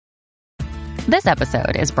This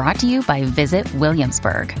episode is brought to you by Visit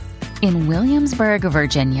Williamsburg. In Williamsburg,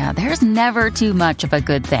 Virginia, there's never too much of a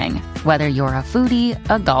good thing. Whether you're a foodie,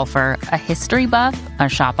 a golfer, a history buff, a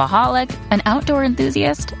shopaholic, an outdoor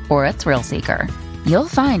enthusiast, or a thrill seeker, you'll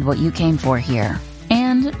find what you came for here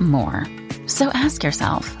and more. So ask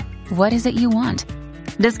yourself, what is it you want?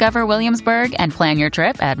 Discover Williamsburg and plan your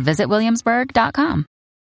trip at visitwilliamsburg.com.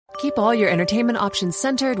 Keep all your entertainment options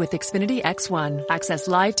centered with Xfinity X1. Access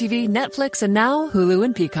live TV, Netflix, and now Hulu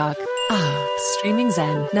and Peacock. Streaming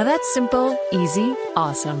zen. Now that's simple, easy,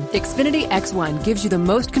 awesome. Xfinity X1 gives you the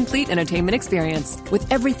most complete entertainment experience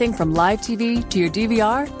with everything from live TV to your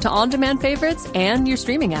DVR to on-demand favorites and your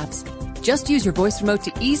streaming apps. Just use your voice remote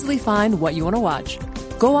to easily find what you want to watch.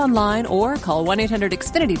 Go online or call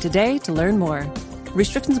 1-800-XFINITY today to learn more.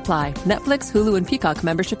 Restrictions apply. Netflix, Hulu, and Peacock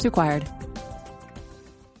memberships required.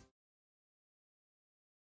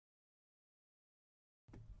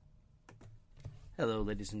 Hello,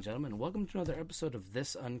 ladies and gentlemen. Welcome to another episode of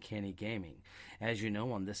This Uncanny Gaming. As you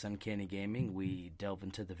know, on This Uncanny Gaming, we delve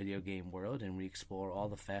into the video game world and we explore all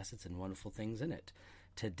the facets and wonderful things in it.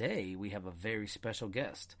 Today, we have a very special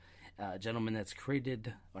guest, a gentleman that's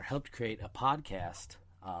created or helped create a podcast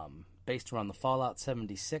based around the Fallout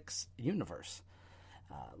 76 universe.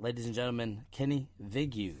 Ladies and gentlemen, Kenny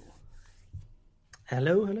Vigue.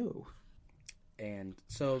 Hello, hello. And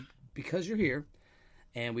so, because you're here,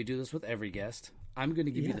 and we do this with every guest, I'm going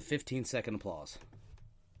to give you the 15-second applause.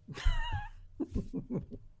 We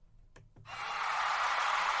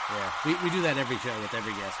do that every show with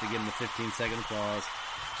every guest. We give them the 15-second applause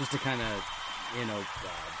just to kind of,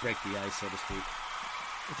 break the ice, so to speak.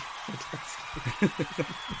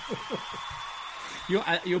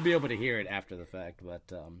 You'll be able to hear it after the fact, but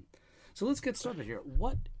so let's get started here.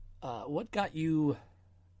 What got you,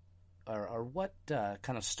 or what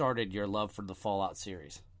kind of started your love for the Fallout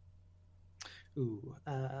series?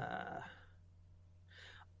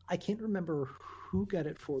 I can't remember who got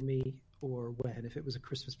it for me or when, if it was a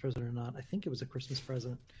Christmas present or not. I think it was a Christmas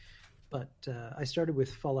present, but I started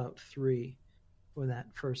with Fallout 3 when that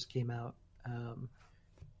first came out.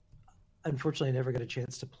 Unfortunately, I never got a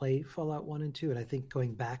chance to play Fallout 1 and 2, and I think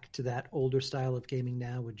going back to that older style of gaming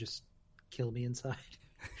now would just kill me inside.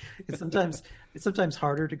 It's sometimes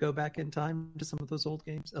harder to go back in time to some of those old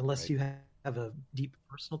games unless you have a deep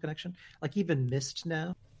personal connection. Like even Myst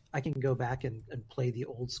now, I can go back and play the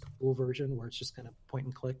old school version where it's just kind of point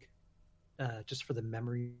and click, just for the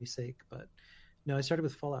memory's sake. But no, I started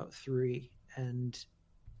with Fallout 3 and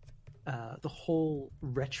the whole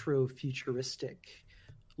retro futuristic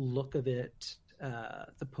look of it,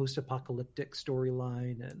 the post-apocalyptic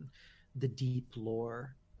storyline and the deep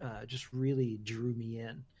lore just really drew me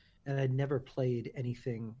in. And I'd never played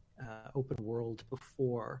anything open world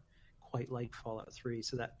before quite like Fallout 3.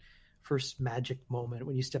 So that first magic moment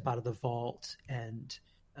when you step out of the vault and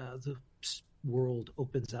the world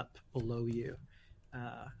opens up below you,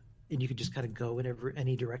 and you could just kind of go in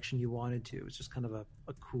any direction you wanted to. It was just kind of a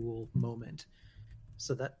cool moment.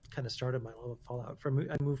 So that kind of started my love of Fallout.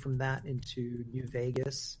 I moved from that into New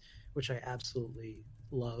Vegas, which I absolutely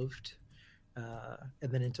loved.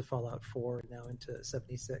 And then into Fallout 4, and now into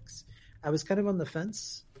 76. I was kind of on the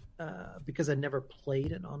fence because I'd never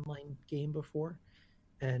played an online game before,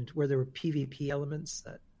 and where there were PvP elements,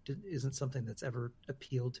 that isn't something that's ever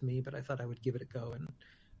appealed to me, but I thought I would give it a go, and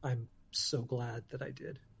I'm so glad that I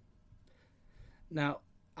did. Now,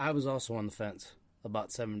 I was also on the fence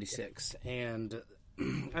about 76, and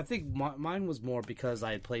I think mine was more because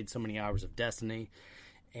I had played so many hours of Destiny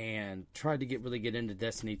and tried to really get into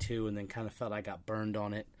Destiny 2, and then kind of felt I got burned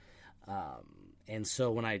on it. And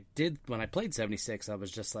so when I played 76, I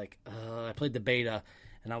was just like, I played the beta,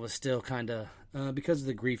 and I was still kind of, because of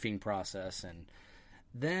the griefing process. And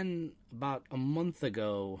then about a month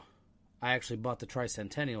ago, I actually bought the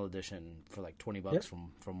Tricentennial Edition for like $20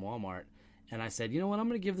 from Walmart. And I said, you know what, I'm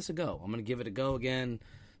going to give this a go. I'm going to give it a go again,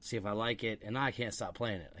 see if I like it. And I can't stop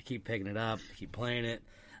playing it. I keep picking it up, keep playing it.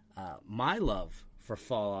 My love for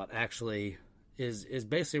Fallout actually is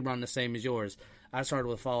basically around the same as yours. I started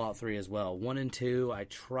with Fallout 3 as well. 1 and 2, I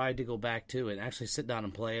tried to go back to and actually sit down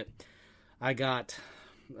and play it. I got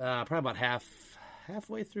probably about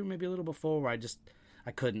halfway through, maybe a little before, where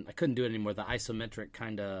I couldn't do it anymore. The isometric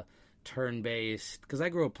kind of turn-based, because I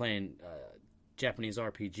grew up playing Japanese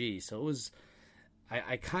RPG, so it was,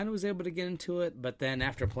 I kind of was able to get into it, but then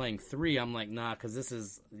after playing 3, I'm like, nah, because this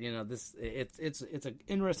is, it's an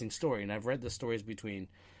interesting story, and I've read the stories between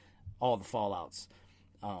all the Fallouts,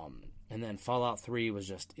 and then Fallout 3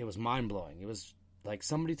 was it was mind-blowing. It was like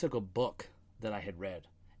somebody took a book that I had read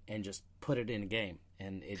and just put it in a game,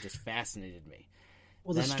 and it just fascinated me.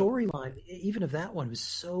 Well, the storyline, even of that one, was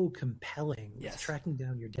so compelling. Yes. Tracking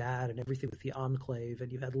down your dad and everything with the Enclave,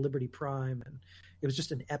 and you had Liberty Prime, and it was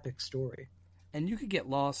just an epic story. And you could get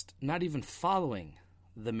lost not even following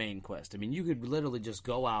the main quest. I mean, you could literally just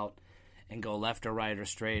go out and go left or right or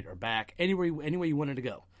straight or back, anywhere you wanted to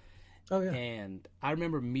go. Oh, yeah. And I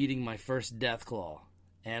remember meeting my first Deathclaw,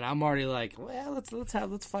 and I'm already like, well,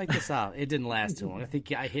 let's fight this out. It didn't last too long. I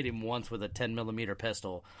think I hit him once with a 10mm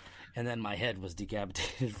pistol, and then my head was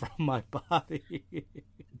decapitated from my body.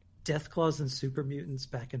 Deathclaws and Super Mutants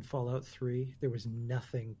back in Fallout 3, there was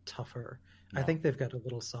nothing tougher. No. I think they've got a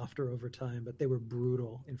little softer over time, but they were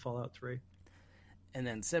brutal in Fallout 3. And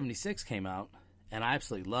then 76 came out, and I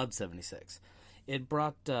absolutely loved 76. It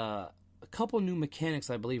brought a couple new mechanics,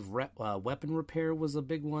 I believe. Weapon repair was a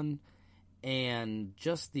big one, and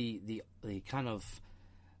just the kind of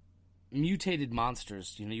mutated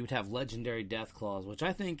monsters. You know, you would have legendary Deathclaws, which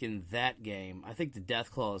I think in that game, I think the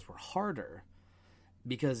Deathclaws were harder,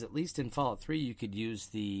 because at least in Fallout 3 you could use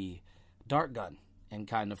the dart gun and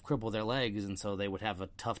kind of cripple their legs, and so they would have a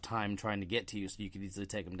tough time trying to get to you, so you could easily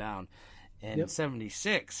take them down. And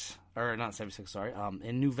 76, or not 76, sorry,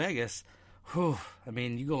 in New Vegas, whew, I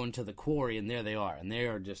mean, you go into the quarry and there they are, and they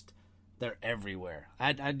are just, they're everywhere.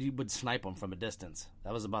 I would snipe them from a distance.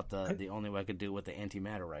 That was about the only way I could do with the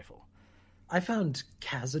antimatter rifle. I found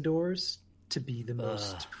Cazadors to be the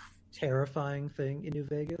most terrifying thing in New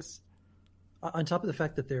Vegas. On top of the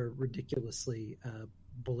fact that they're ridiculously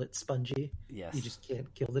bullet spongy. Yes. You just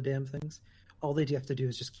can't kill the damn things. All they have to do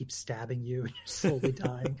is just keep stabbing you, and you're slowly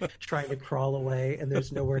dying, trying to crawl away, and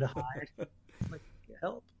there's nowhere to hide. Like,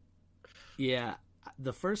 help. Yeah.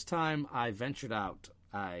 The first time I ventured out,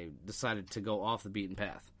 I decided to go off the beaten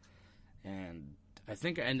path. And I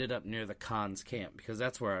think I ended up near the Khans camp, because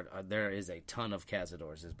that's where there is a ton of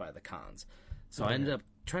Cazadors, is by the Khans. So I ended up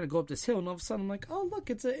trying to go up this hill, and all of a sudden I'm like, oh,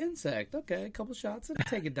 look, it's an insect. Okay, a couple shots, I can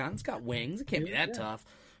take it down. It's got wings. It can't be that tough.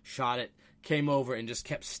 Shot it, came over, and just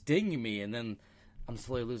kept stinging me, and then I'm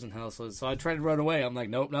slowly losing health. So I tried to run away. I'm like,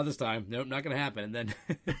 nope, not this time. Nope, not going to happen. And then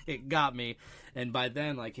it got me. And by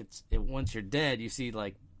then, like, once you're dead, you see,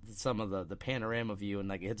 like, some of the panorama view, and,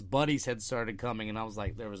 like, its buddies had started coming, and I was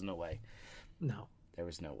like, there was no way. No. There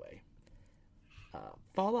was no way.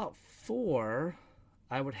 Fallout 4,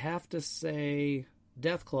 I would have to say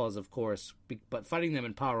Deathclaws, of course, but fighting them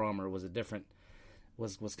in power armor was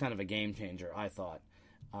was kind of a game changer, I thought.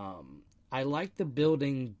 I liked the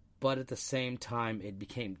building, but at the same time, it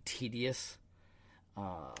became tedious.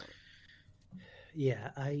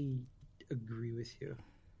 Yeah, I agree with you.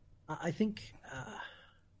 I think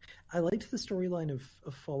I liked the storyline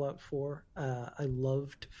of Fallout 4. I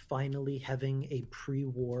loved finally having a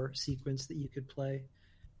pre-war sequence that you could play,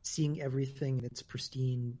 seeing everything in its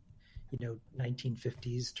pristine,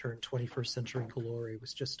 1950s turned 21st century glory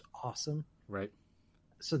was just awesome. Right.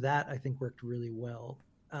 So that, I think, worked really well.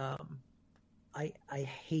 I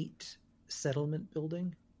hate settlement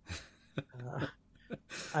building.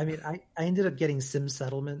 I mean, I ended up getting Sim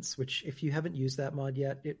Settlements, which if you haven't used that mod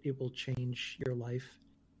yet, it will change your life,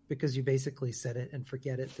 because you basically set it and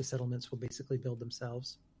forget it. The settlements will basically build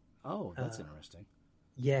themselves. Oh, that's interesting.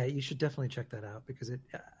 Yeah, you should definitely check that out, because it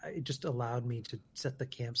just allowed me to set the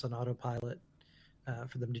camps on autopilot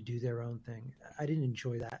for them to do their own thing. I didn't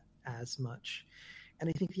enjoy that as much. And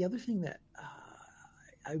I think the other thing that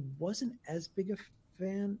I wasn't as big a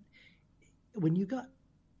fan, when you got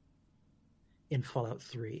in Fallout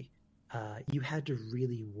 3, you had to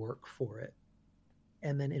really work for it.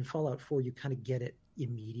 And then in Fallout 4, you kind of get it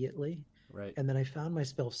immediately. Right. And then I found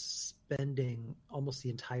myself spending almost the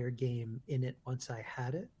entire game in it once I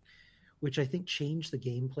had it, which I think changed the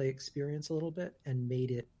gameplay experience a little bit and made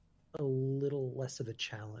it a little less of a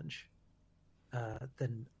challenge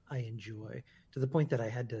than I enjoy, to the point that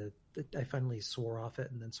I finally swore off it,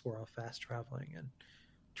 and then swore off fast traveling, and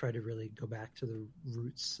tried to really go back to the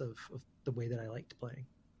roots of the way that I liked playing.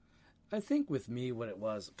 I think with me what it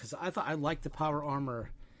was, because I liked the power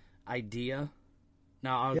armor idea.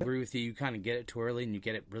 Now, I'll agree with you. You kind of get it too early, and you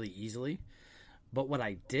get it really easily. But what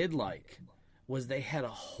I did like was they had a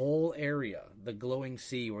whole area, the Glowing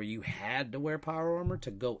Sea, where you had to wear power armor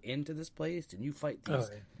to go into this place, and you fight these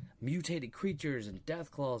mutated creatures and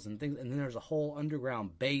Deathclaws and things. And then there's a whole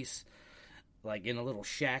underground base, like in a little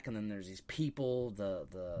shack, and then there's these people.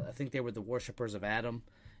 I think they were the worshippers of Adam.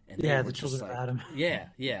 And the children of Adam. Yeah,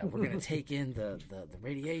 we're gonna take in the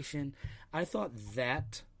radiation. I thought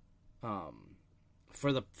that.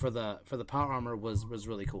 For the power armor was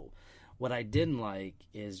really cool. What I didn't like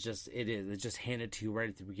is it's just handed to you right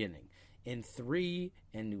at the beginning. In 3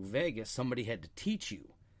 in New Vegas, somebody had to teach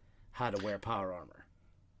you how to wear power armor.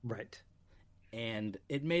 Right. And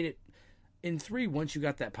it made it in 3. Once you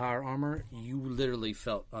got that power armor, you literally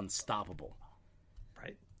felt unstoppable.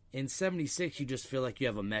 Right. In 76, you just feel like you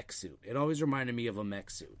have a mech suit. It always reminded me of a mech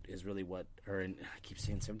suit. Is really what, or I keep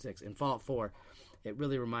saying 76. In Fallout 4, it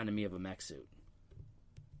really reminded me of a mech suit.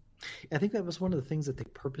 I think that was one of the things that they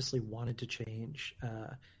purposely wanted to change.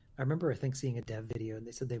 I remember, I think, seeing a dev video, and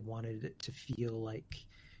they said they wanted it to feel like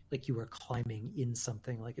you were climbing in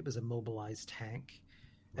something, like it was a mobilized tank,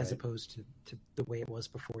 right, as opposed to the way it was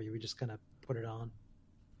before. You were just kind of put it on.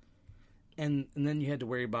 And then you had to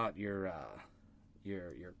worry about your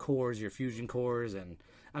cores, your fusion cores, and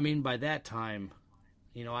I mean, by that time,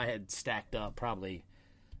 you know, I had stacked up probably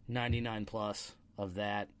 99 plus of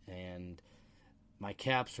that, and my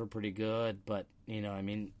caps were pretty good, but you know, I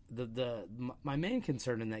mean, my main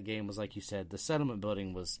concern in that game was, like you said, the settlement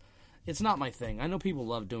building was. It's not my thing. I know people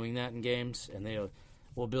love doing that in games, and they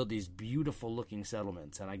will build these beautiful looking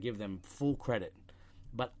settlements, and I give them full credit.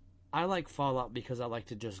 But I like Fallout because I like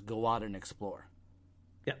to just go out and explore.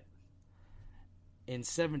 Yeah. In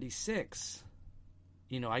 76,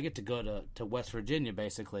 you know, I get to go to West Virginia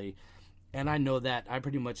basically, and I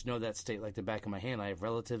pretty much know that state like the back of my hand. I have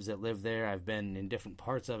relatives that live there. I've been in different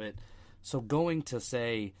parts of it. So going to,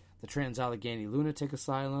 say, the Trans-Allegheny Lunatic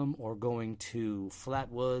Asylum, or going to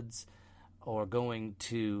Flatwoods, or going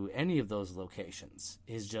to any of those locations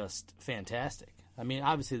is just fantastic. I mean,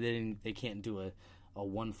 obviously they can't do a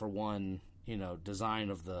one-for-one, you know,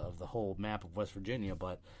 design of the whole map of West Virginia,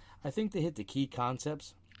 but I think they hit the key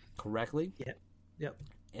concepts correctly. Yeah. Yep.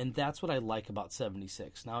 And that's what I like about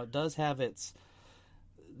 76. Now, it does have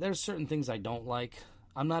there's certain things I don't like.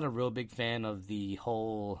 I'm not a real big fan of the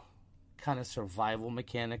whole kind of survival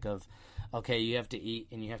mechanic of, okay, you have to eat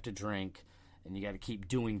and you have to drink and you got to keep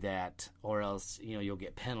doing that, or else, you know, you'll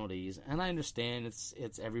get penalties. And I understand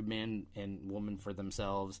it's every man and woman for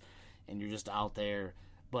themselves, and you're just out there.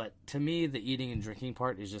 But to me, the eating and drinking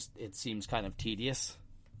part is just, it seems kind of tedious.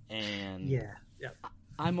 And yeah,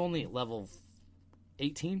 I'm only at level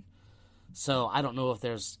 18, so I don't know if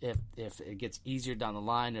there's if it gets easier down the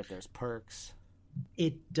line, if there's perks.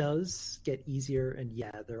 It does get easier, and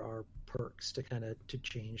yeah, there are perks to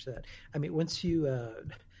change that. I mean, once you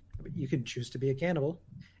can choose to be a cannibal,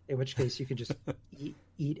 in which case you can just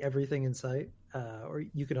eat everything in sight, or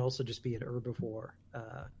you can also just be an herbivore,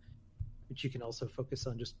 which you can also focus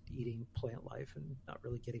on just eating plant life and not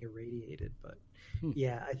really getting irradiated. But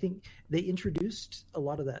yeah, I think they introduced a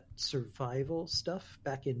lot of that survival stuff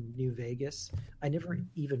back in New Vegas. I never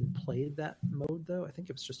even played that mode, though. I think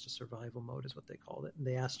it was just a survival mode is what they called it. And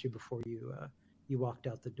they asked you before you walked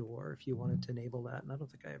out the door if you wanted to enable that, and I don't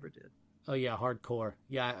think I ever did. Oh yeah, hardcore.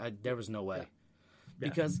 Yeah, there was no way. Yeah.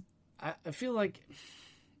 Because I feel like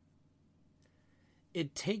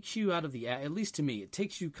it takes you out of at least to me, it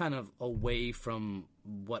takes you kind of away from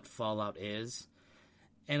what Fallout is.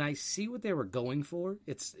 And I see what they were going for.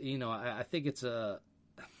 It's, you know, I think it's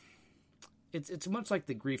much like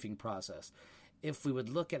the griefing process. If we would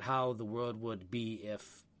look at how the world would be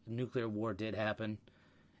if nuclear war did happen,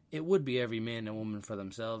 it would be every man and woman for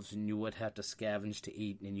themselves, and you would have to scavenge to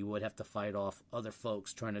eat, and you would have to fight off other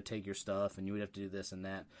folks trying to take your stuff, and you would have to do this and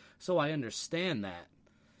that. So I understand that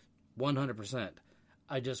 100%.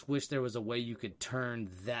 I just wish there was a way you could turn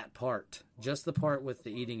that part, just the part with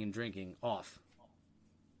the eating and drinking, off.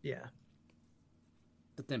 Yeah.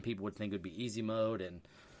 But then people would think it would be easy mode,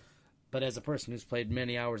 but as a person who's played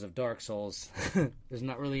many hours of Dark Souls, there's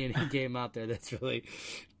not really any game out there that's really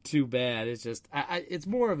too bad. It's just, it's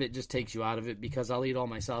more of it just takes you out of it, because I'll eat all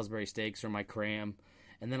my Salisbury steaks or my cram,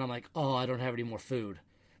 and then I'm like, oh, I don't have any more food.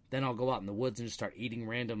 Then I'll go out in the woods and just start eating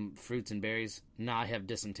random fruits and berries. Now I have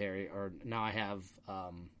dysentery, or now I have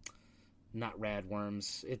not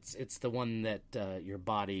radworms. It's the one that your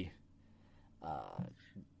body,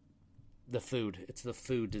 the food. It's the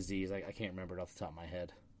food disease. I can't remember it off the top of my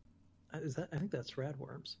head. I think that's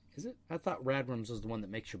radworms. Is it? I thought radworms was the one that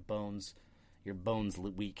makes your bones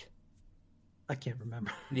weak. I can't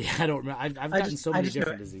remember. Yeah, I don't remember. I've gotten so many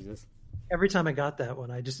different diseases. Every time I got that one,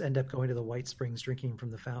 I just end up going to the White Springs, drinking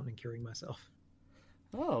from the fountain, and curing myself.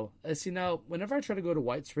 Oh, see, now, whenever I try to go to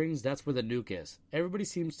White Springs, that's where the nuke is. Everybody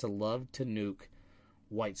seems to love to nuke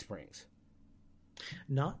White Springs.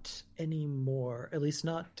 Not anymore. At least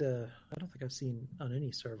not, I don't think I've seen on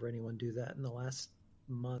any server anyone do that in the last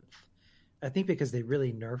month. I think because they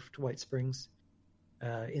really nerfed White Springs.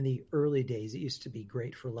 In the early days, it used to be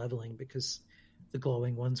great for leveling because the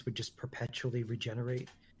glowing ones would just perpetually regenerate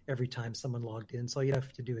every time someone logged in. So all you'd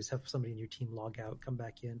have to do is have somebody in your team log out, come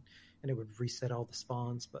back in, and it would reset all the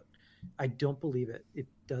spawns. But I don't believe it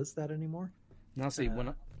does that anymore. Now, see,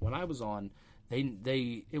 when I was on,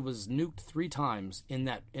 it was nuked 3 times in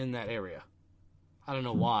that area. I don't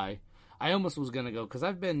know why. I almost was gonna go because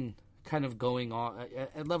I've been kind of going on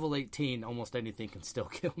at level 18. Almost anything can still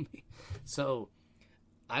kill me, so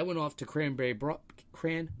I went off to Cranberry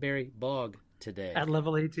Bog today. At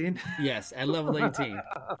level 18? Yes, at level 18.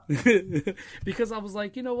 Because I was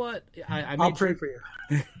like, you know what? I'll pray for you.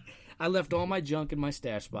 I left all my junk in my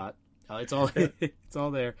stash spot. It's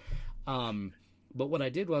all there. But what I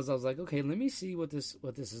did was I was like, okay, let me see what this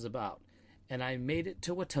is about. And I made it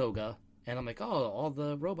to Watoga, and I'm like, oh, all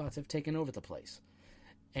the robots have taken over the place.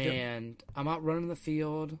 And I'm out running the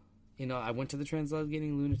field. You know, I went to the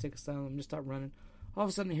Translocating Lunatic Asylum, just start running. All of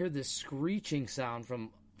a sudden I hear this screeching sound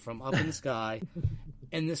from up in the sky,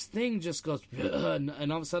 and this thing just goes, and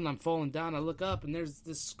all of a sudden I'm falling down. I look up, and there's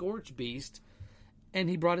this Scorch Beast, and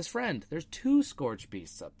he brought his friend. There's 2 Scorch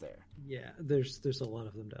Beasts up there. Yeah, there's a lot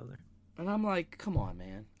of them down there. And I'm like, come on,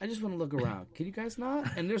 man. I just want to look around. Can you guys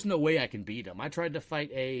not? And there's no way I can beat him. I tried to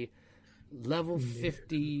fight a level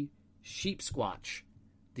 50 Sheep Squatch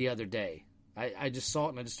the other day. I just saw it,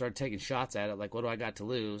 and I just started taking shots at it. Like, what do I got to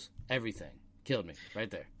lose? Everything. Killed me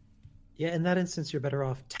right there. Yeah, in that instance, you're better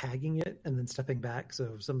off tagging it and then stepping back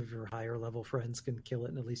so some of your higher level friends can kill it,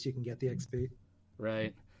 and at least you can get the XP.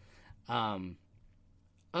 Right.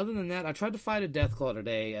 Other than that, I tried to fight a Deathclaw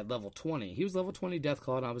today at level 20. He was level 20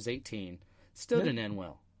 Deathclaw, and I was 18. Still didn't end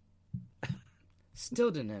well.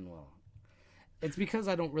 Still didn't end well. It's because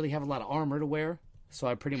I don't really have a lot of armor to wear, so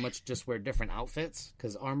I pretty much just wear different outfits,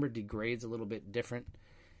 because armor degrades a little bit different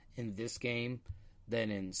in this game than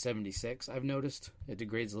in 76, I've noticed. It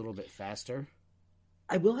degrades a little bit faster.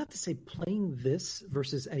 I will have to say, playing this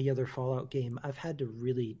versus any other Fallout game, I've had to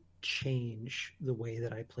really change the way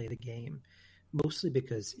that I play the game. Mostly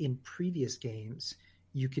because in previous games,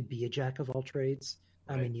 you could be a jack of all trades.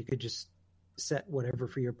 Right. I mean, you could just set whatever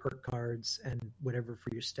for your perk cards and whatever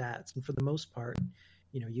for your stats. And for the most part,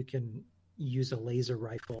 you know, you can use a laser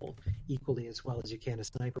rifle equally as well as you can a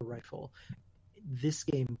sniper rifle. This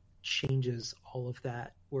game changes all of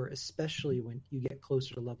that, where especially when you get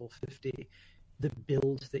closer to level 50, the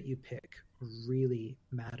build that you pick really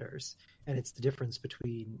matters. And it's the difference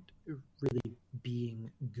between really being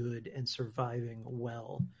good and surviving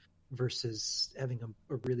well versus having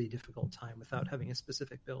a really difficult time without having a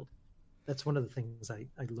specific build. That's one of the things I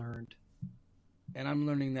learned. And I'm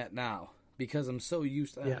learning that now because I'm so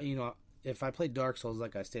used to, you know, if I play Dark Souls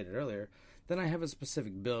like I stated earlier, then I have a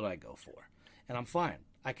specific build I go for. And I'm fine.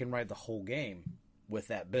 I can ride the whole game with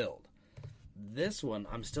that build. This one,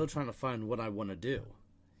 I'm still trying to find what I want to do.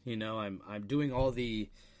 You know, I'm doing all the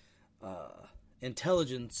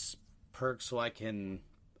intelligence perks so I can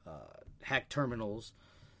hack terminals.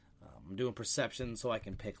 I'm doing perception so I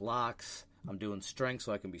can pick locks. I'm doing strength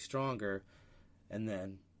so I can be stronger. And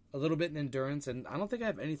then a little bit in endurance. And I don't think I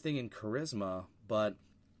have anything in charisma, but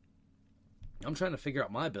I'm trying to figure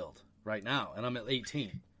out my build right now. And I'm at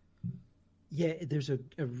 18. Yeah, there's a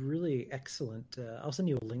really excellent... I'll send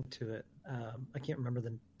you a link to it. I can't remember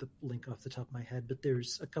the link off the top of my head, but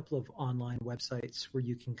there's a couple of online websites where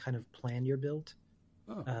you can kind of plan your build.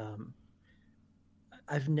 Oh.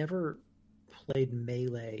 I've never played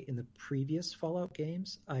melee in the previous Fallout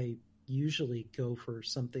games. I usually go for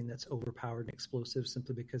something that's overpowered and explosive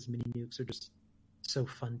simply because mini nukes are just so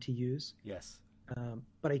fun to use. Yes.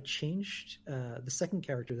 But I changed the second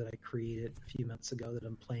character that I created a few months ago that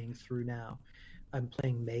I'm playing through now. I'm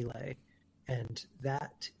playing melee, and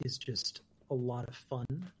that is just a lot of fun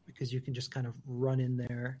because you can just kind of run in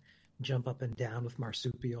there, jump up and down with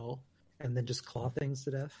marsupial, and then just claw things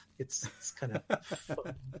to death. It's kind of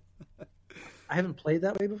fun. I haven't played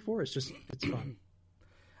that way before. It's fun.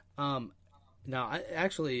 Now,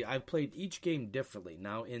 I've played each game differently.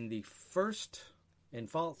 Now, in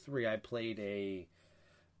Fallout 3, I played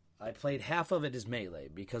half of it as melee,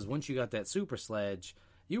 because once you got that super sledge,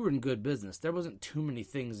 you were in good business. There wasn't too many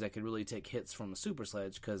things that could really take hits from a super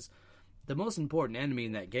sledge, because the most important enemy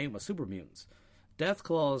in that game was super mutants.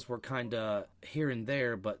 Deathclaws were kind of here and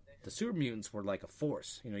there, but the super mutants were like a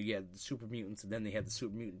force. You know, you had the super mutants, and then they had the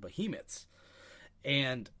super mutant behemoths.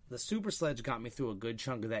 And the super sledge got me through a good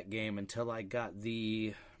chunk of that game until I got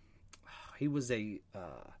he was an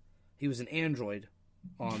android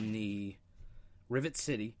on the Rivet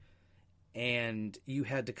City, and you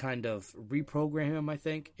had to kind of reprogram him, I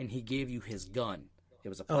think, and he gave you his gun. It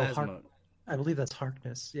was a plasma. I believe that's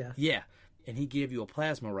Harkness, yeah. Yeah, and he gave you a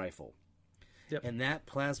plasma rifle. Yep. And that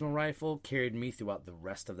plasma rifle carried me throughout the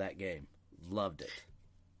rest of that game. Loved it.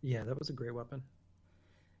 Yeah, that was a great weapon.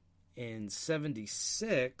 In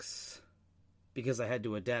 76, because I had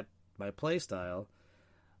to adapt my playstyle,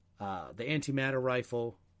 the antimatter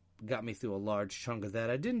rifle got me through a large chunk of that.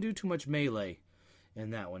 I didn't do too much melee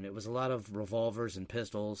in that one. It was a lot of revolvers and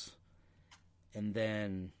pistols. And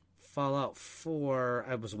then Fallout 4,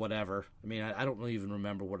 I was whatever. I mean, I don't really even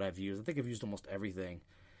remember what I've used. I think I've used almost everything.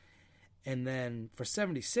 And then for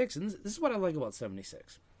 76, and this is what I like about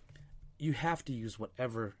 76, you have to use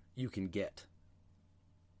whatever you can get.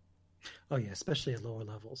 Oh, yeah, especially at lower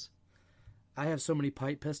levels. I have so many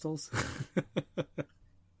pipe pistols.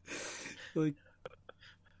 Like,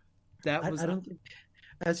 that was... I don't think,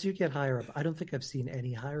 as you get higher up, I don't think I've seen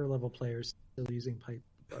any higher level players still using pipe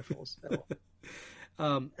rifles at all.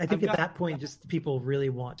 I think at that point, just people really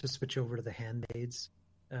want to switch over to the handmaids.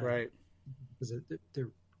 Right. Because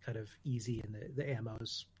they're kind of easy and the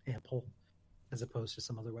ammo's ample as opposed to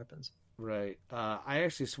some other weapons. Right. I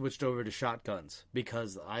actually switched over to shotguns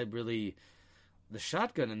because the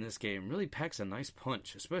shotgun in this game really packs a nice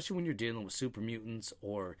punch, especially when you're dealing with super mutants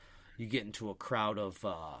or you get into a crowd of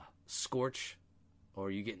Scorch or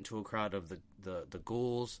you get into a crowd of the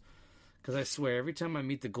ghouls. Because I swear, every time I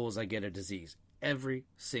meet the ghouls, I get a disease. Every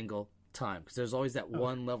single time. Because there's always that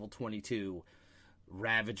one level 22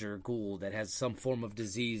 Ravager ghoul that has some form of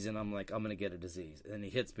disease, and I'm like, I'm going to get a disease. And then he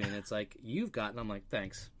hits me, and it's like, you've got, and I'm like,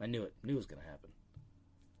 thanks. I knew it. Knew it was going to happen.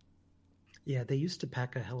 Yeah, they used to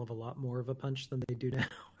pack a hell of a lot more of a punch than they do now.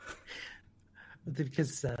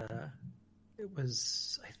 Because it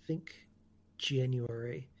was, I think,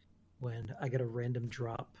 January when I got a random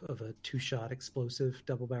drop of a 2-shot explosive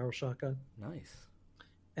double-barrel shotgun. Nice.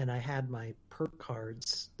 And I had my perk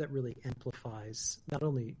cards that really amplifies not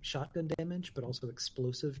only shotgun damage, but also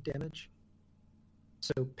explosive damage.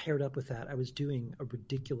 So paired up with that, I was doing a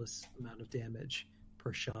ridiculous amount of damage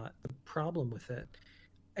per shot. The problem with it,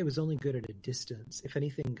 I was only good at a distance. If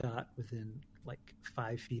anything got within like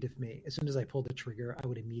 5 feet of me, as soon as I pulled the trigger, I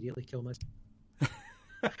would immediately kill myself.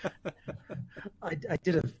 I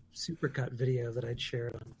did a supercut video that I'd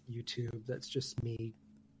shared on YouTube that's just me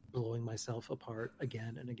blowing myself apart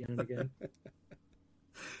again and again and again.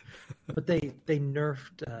 But they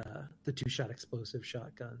nerfed the 2-shot explosive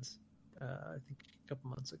shotguns I think a couple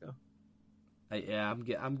months ago. I'm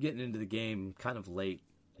getting into the game kind of late,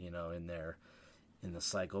 in the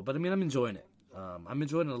cycle, but I mean, I'm enjoying it. I'm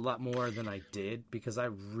enjoying it a lot more than I did because I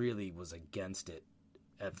really was against it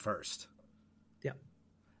at first. Yeah.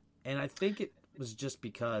 And I think it was just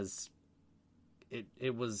because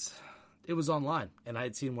it was online, and I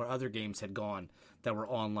had seen where other games had gone that were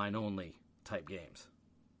online only type games.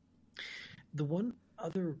 The one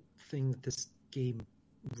other thing that this game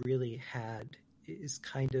really had is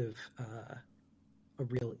kind of a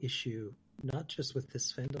real issue, not just with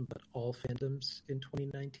this fandom, but all fandoms in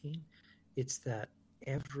 2019. It's that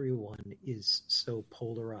everyone is so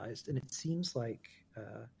polarized, and it seems like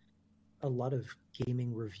a lot of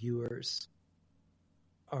gaming reviewers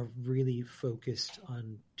are really focused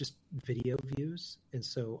on just video views. And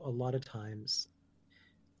so a lot of times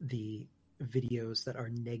the videos that are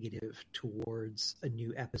negative towards a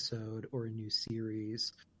new episode or a new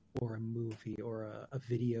series or a movie or a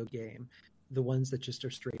video game, the ones that just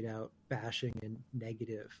are straight out bashing and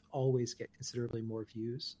negative always get considerably more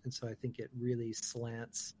views. And so I think it really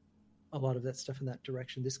slants a lot of that stuff in that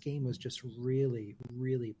direction. This game was just really,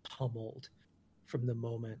 really pummeled from the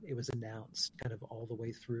moment it was announced, kind of all the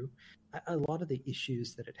way through. A lot of the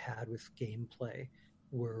issues that it had with gameplay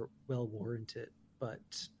were well warranted, but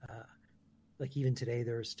like even today,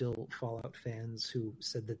 there are still Fallout fans who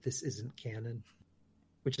said that this isn't canon,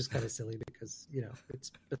 which is kind of silly because,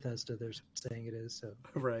 it's Bethesda. They're saying it is, so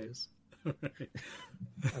right. It is. Right.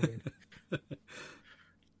 I mean,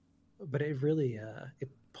 but it really it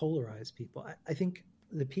polarized people. I think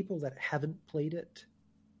the people that haven't played it,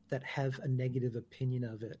 that have a negative opinion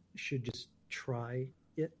of it, should just try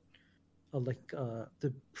it.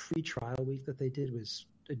 The free trial week that they did was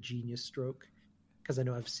a genius stroke, because I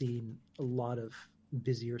know I've seen a lot of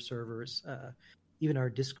busier servers. Even our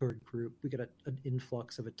Discord group, we got an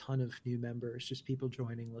influx of a ton of new members, just people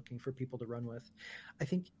joining, looking for people to run with. I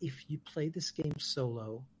think if you play this game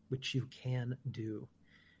solo, which you can do,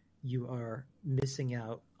 you are missing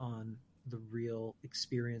out on the real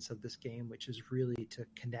experience of this game, which is really to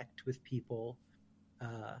connect with people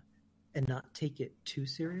and not take it too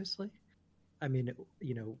seriously. I mean,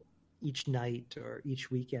 each night or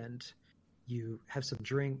each weekend, you have some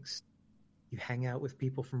drinks, you hang out with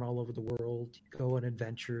people from all over the world, you go on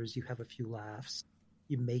adventures, you have a few laughs,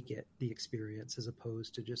 you make it the experience as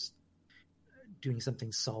opposed to just doing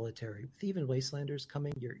something solitary. With even Wastelanders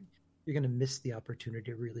coming, you're going to miss the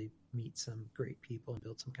opportunity to really meet some great people and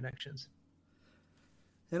build some connections.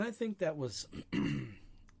 And I think that was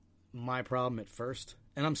my problem at first,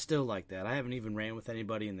 And I'm still like that. I haven't even ran with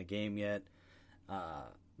anybody in the game yet.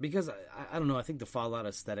 Because I don't know, I think the Fallout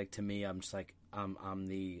aesthetic to me, I'm just like, I'm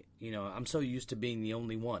the, I'm so used to being the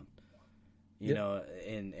only one, you know,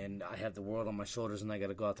 and I have the world on my shoulders and I got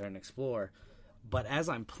to go out there and explore. But as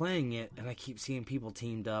I'm playing it and I keep seeing people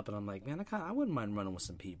teamed up and I'm like, man, I wouldn't mind running with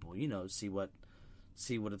some people,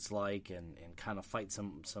 see what it's like and kind of fight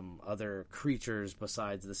some other creatures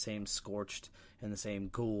besides the same Scorched and the same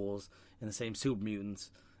ghouls and the same super mutants.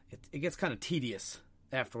 It gets kind of tedious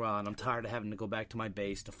after a while, and I'm tired of having to go back to my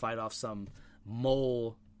base to fight off some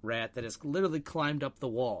mole rat that has literally climbed up the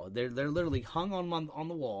wall. They're literally hung on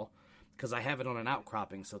the wall because I have it on an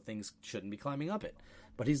outcropping, so things shouldn't be climbing up it.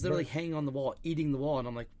 But he's literally hanging on the wall, eating the wall, and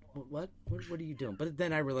I'm like, what are you doing? But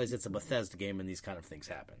then I realize it's a Bethesda game, and these kind of things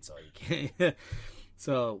happen, so you can't.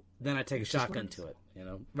 So then I take a shotgun to it,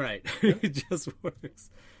 Right. It just works.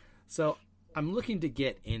 So I'm looking to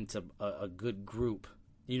get into a good group,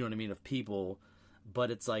 you know what I mean, of people,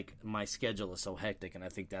 but it's like my schedule is so hectic, and I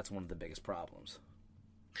think that's one of the biggest problems.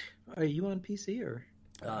 Are you on PC or?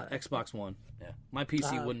 Xbox One, yeah. My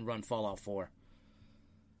PC wouldn't run Fallout 4.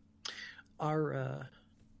 Our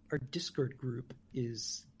Discord group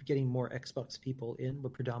is getting more Xbox people in. We're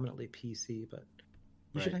predominantly PC, but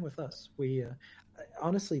you should hang with us. We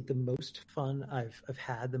honestly, the most fun I've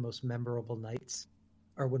had, the most memorable nights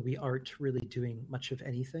are when we aren't really doing much of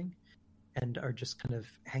anything and are just kind of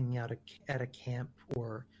hanging out at a camp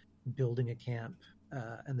or building a camp,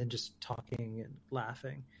 and then just talking and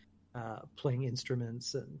laughing, playing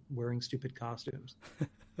instruments and wearing stupid costumes.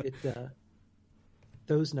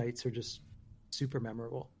 Those nights are just super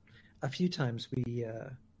memorable. A few times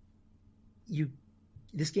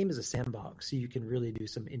this game is a sandbox, so you can really do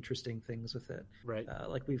some interesting things with it. Right.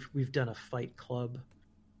 Like we've done a fight club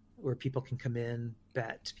where people can come in,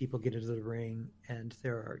 bet, people get into the ring, and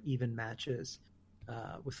there are even matches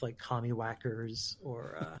with like commie whackers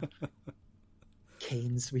or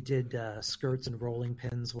canes. We did skirts and rolling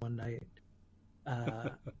pins one night.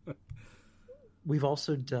 We've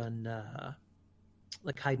also done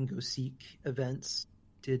like hide and go seek events.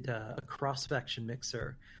 Did a cross-faction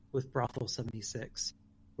mixer with Brothel 76,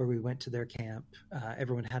 where we went to their camp.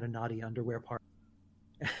 Everyone had a naughty underwear party.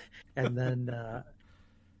 And then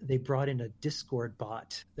they brought in a Discord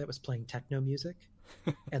bot that was playing techno music.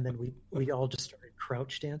 And then we all just started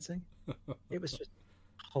crouch dancing. It was just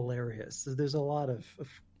hilarious. So there's a lot of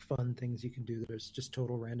fun things you can do. There's just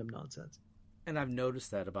total random nonsense. And I've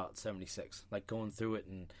noticed that about 76, like going through it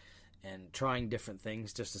and trying different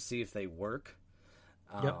things just to see if they work.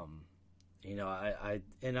 Yep.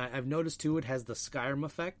 I've noticed too, it has the Skyrim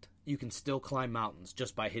effect. You can still climb mountains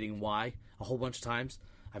just by hitting Y a whole bunch of times.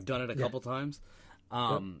 I've done it a couple times.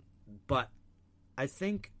 But I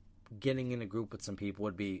think getting in a group with some people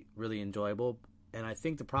would be really enjoyable. And I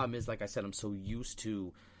think the problem is, like I said, I'm so used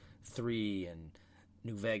to 3 and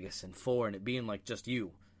New Vegas and 4 and it being like just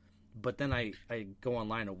you. But then I go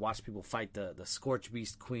online and watch people fight the Scorch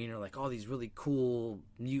Beast Queen or like all these really cool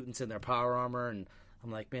mutants in their power armor, and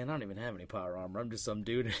I'm like, man, I don't even have any power armor. I'm just some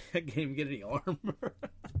dude. I can't even get any armor.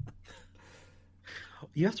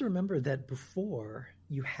 You have to remember that before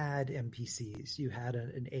you had NPCs, you had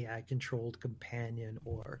an AI-controlled companion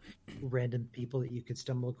or random people that you could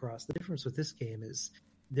stumble across. The difference with this game is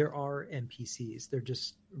there are NPCs. They're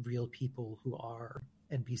just real people who are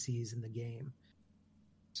NPCs in the game.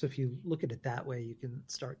 So if you look at it that way, you can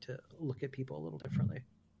start to look at people a little differently.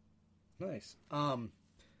 Nice.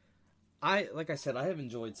 Like I said, I have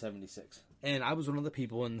enjoyed 76, and I was one of the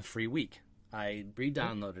people in the free week. I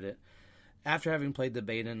re-downloaded it after having played the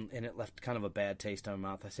beta, and it left kind of a bad taste in my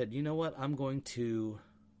mouth. I said, you know what? I'm going to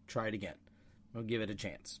try it again. I'll give it a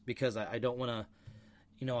chance because I don't want to.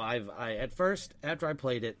 At first, after I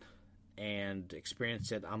played it and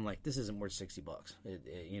experienced it, I'm like, this isn't worth $60.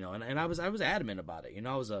 And I was adamant about it.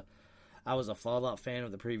 I was a Fallout fan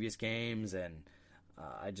of the previous games, and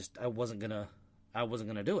I wasn't gonna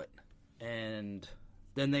do it. And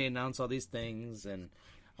then they announced all these things, and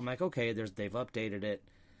I'm like, okay, they've updated it.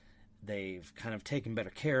 They've kind of taken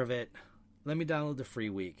better care of it. Let me download the free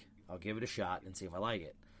week. I'll give it a shot and see if I like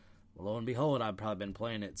it. Well, lo and behold, I've probably been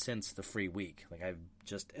playing it since the free week. Like, I've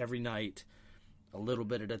just every night, a little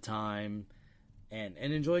bit at a time, and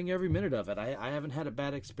enjoying every minute of it. I haven't had a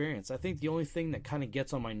bad experience. I think the only thing that kind of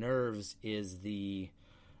gets on my nerves is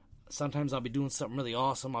sometimes I'll be doing something really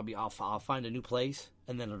awesome. I'll find a new place,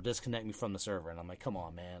 and then it'll disconnect me from the server. And I'm like, come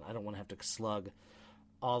on, man. I don't want to have to slug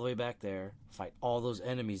all the way back there, fight all those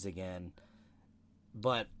enemies again.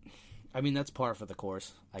 But, I mean, that's par for the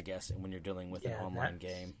course, I guess, when you're dealing with an online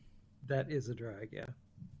game. That is a drag, yeah.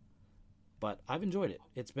 but I've enjoyed it.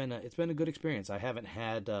 It's been a good experience. I haven't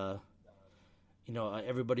had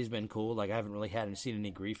everybody's been cool. Like I haven't really seen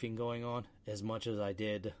any griefing going on as much as I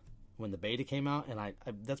did when the beta came out, and I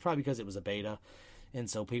that's probably because it was a beta, and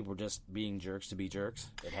so people were just being jerks to be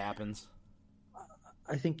jerks. It happens.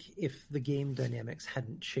 I think if the game dynamics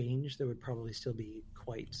hadn't changed, there would probably still be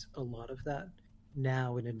quite a lot of that.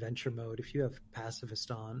 Now in adventure mode, if you have pacifist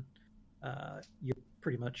on, you're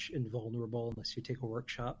pretty much invulnerable unless you take a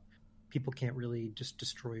workshop. People can't really just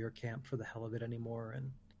destroy your camp for the hell of it anymore,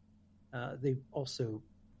 and they've also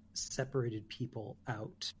separated people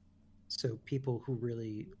out. So people who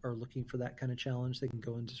really are looking for that kind of challenge, they can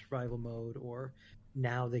go into survival mode, or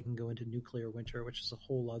now they can go into nuclear winter, which is a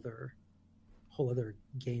whole other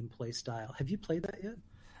gameplay style. Have you played that yet?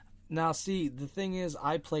 Now, see, the thing is,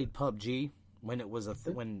 I played PUBG when it was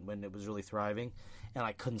when it was really thriving, and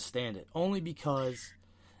I couldn't stand it. Only because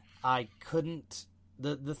I couldn't.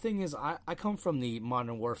 The thing is, I come from the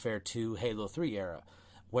Modern Warfare 2 Halo 3 era,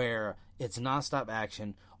 where it's nonstop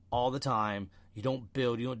action all the time. You don't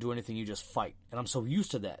build, you don't do anything, you just fight. And I'm so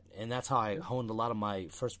used to that. And that's how I honed a lot of my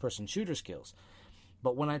first-person shooter skills.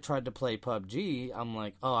 But when I tried to play PUBG, I'm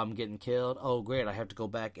like, oh, I'm getting killed. Oh, great, I have to go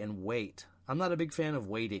back and wait. I'm not a big fan of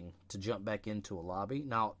waiting to jump back into a lobby.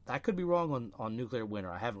 Now, I could be wrong on Nuclear Winter.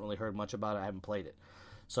 I haven't really heard much about it. I haven't played it.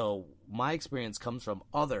 So my experience comes from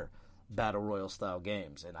other Battle Royale style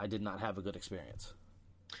games, and I did not have a good experience.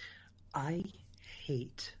 I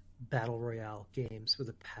hate Battle Royale games with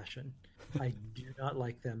a passion. I do not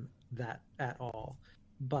like them that at all.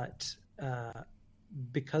 But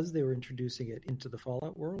because they were introducing it into the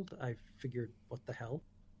Fallout world, I figured, what the hell?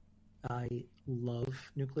 I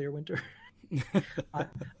love Nuclear Winter. I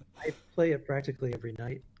play it practically every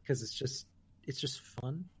night because it's just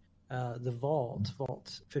fun. The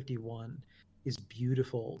Vault 51, is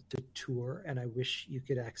beautiful to tour, and I wish you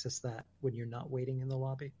could access that when you're not waiting in the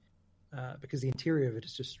lobby, because the interior of it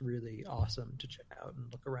is just really awesome to check out and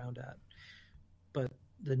look around at. But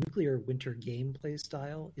the Nuclear Winter gameplay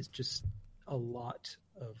style is just a lot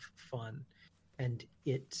of fun, and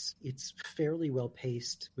it's fairly well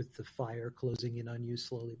paced with the fire closing in on you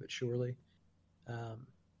slowly but surely.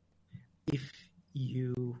 If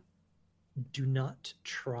you do not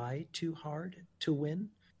try too hard to win,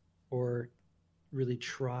 or really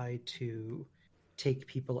try to take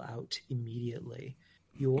people out immediately,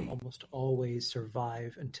 you will almost always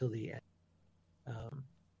survive until the end,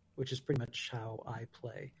 which is pretty much how I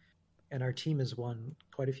play. And our team has won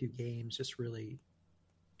quite a few games just really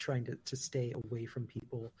trying to stay away from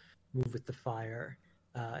people, move with the fire,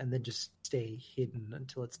 and then just stay hidden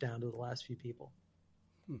until it's down to the last few people.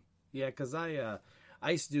 Yeah, because I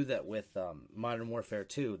used to do that with Modern Warfare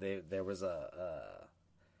 2. There was a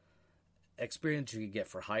experience you could get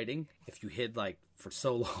for hiding if you hid like for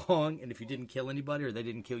so long, and if you didn't kill anybody or they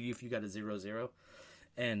didn't kill you if you got a 0-0,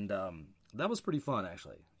 and that was pretty fun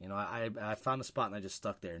actually. You know, I found a spot and I just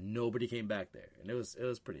stuck there. Nobody came back there, and it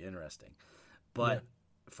was pretty interesting. But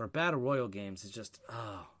for Battle Royale games, it's just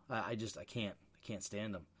I can't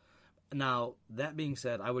stand them. Now, that being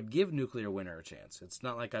said, I would give Nuclear Winter a chance. It's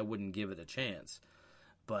not like I wouldn't give it a chance,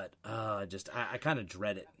 but I kind of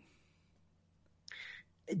dread it.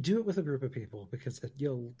 Do it with a group of people, because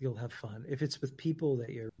you'll have fun. If it's with people that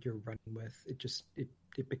you're running with,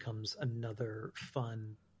 it becomes another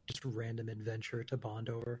fun, just random adventure to bond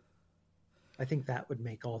over. I think that would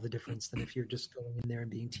make all the difference than if you're just going in there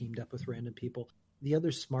and being teamed up with random people. The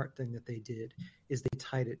other smart thing that they did is they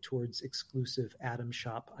tied it towards exclusive Atom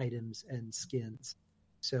Shop items and skins.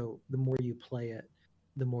 So the more you play it,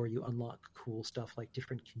 the more you unlock cool stuff like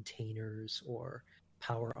different containers or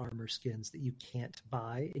power armor skins that you can't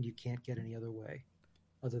buy and you can't get any other way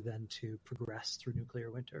other than to progress through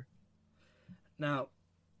Nuclear Winter. Now,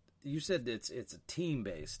 you said it's a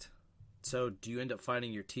team-based. So do you end up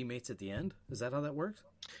finding your teammates at the end? Is that how that works?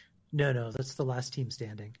 No, that's the last team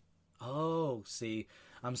standing. Oh, see,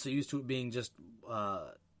 I'm so used to it being just,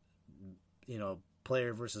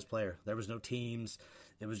 player versus player. There was no teams.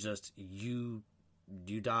 It was just you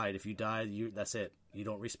died. If you died, that's it. You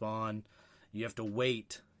don't respawn. You have to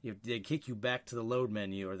wait. They kick you back to the load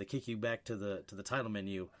menu, or they kick you back to the title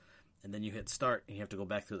menu, and then you hit start, and you have to go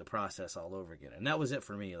back through the process all over again. And that was it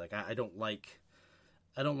for me. Like I don't like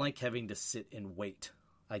having to sit and wait,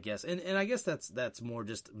 I guess. And I guess that's more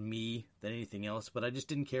just me than anything else, but I just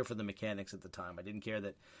didn't care for the mechanics at the time. I didn't care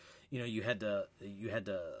that, you had to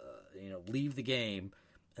leave the game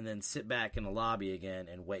and then sit back in the lobby again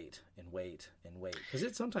and wait. Because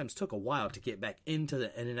it sometimes took a while to get back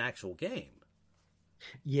into an actual game.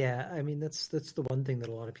 Yeah, I mean, that's the one thing that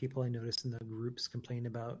a lot of people I noticed in the groups complain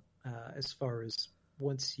about as far as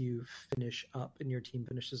once you finish up and your team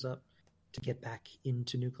finishes up, to get back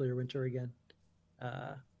into nuclear winter again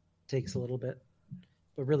takes a little bit.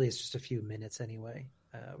 But really, it's just a few minutes anyway,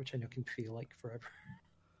 which I know can feel like forever.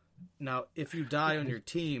 Now, if you die on your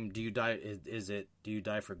team, do you die? Do you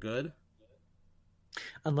die for good?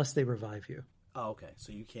 Unless they revive you. Oh, okay.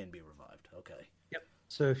 So you can be revived. Okay. Yep.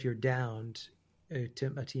 So if you're downed, a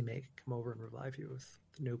teammate can come over and revive you with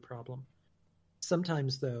no problem.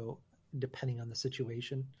 Sometimes, though, depending on the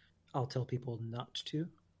situation, I'll tell people not to.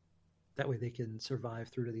 That way they can survive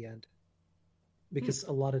through to the end. Because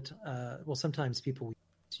a lot of, sometimes people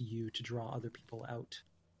use you to draw other people out.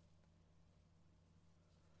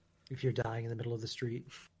 If you're dying in the middle of the street.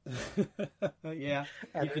 Yeah.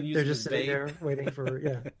 You can use they're just sitting there waiting for,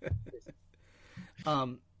 yeah.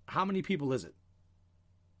 How many people is it?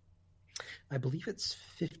 I believe it's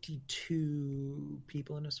 52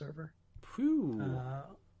 people in a server. Whew.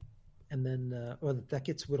 And then, that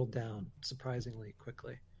gets whittled down surprisingly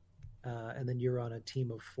quickly. And then you're on a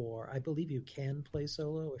team of 4. I believe you can play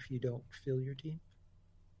solo if you don't fill your team.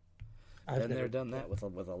 I've never done that with a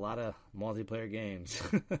lot of multiplayer games.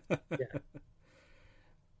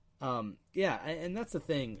 Yeah. And that's the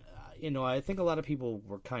thing. I think a lot of people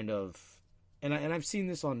were kind of, and I've seen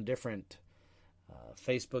this on different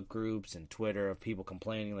Facebook groups and Twitter of people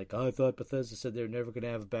complaining like, oh, I thought Bethesda said they're never going to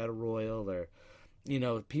have a battle royale, or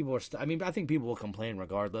people are. I think people will complain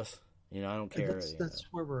regardless. I don't care. That's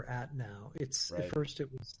where we're at now. It's right. At first it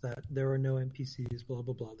was that there are no NPCs, blah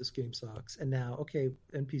blah blah. This game sucks. And now, okay,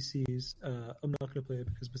 NPCs. I'm not going to play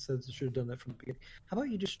it because Bethesda should have done that from the beginning. How about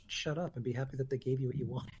you just shut up and be happy that they gave you what you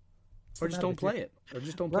wanted, or just don't play it, or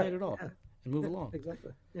just don't play it at all, and move along.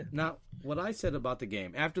 Exactly. Yeah. Now, what I said about the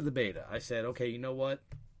game after the beta, I said, okay, you know what?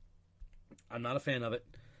 I'm not a fan of it,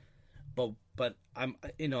 but I'm,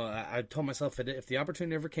 I told myself that if the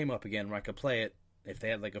opportunity ever came up again where I could play it. If they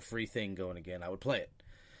had like a free thing going again, I would play it.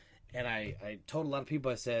 And I told a lot of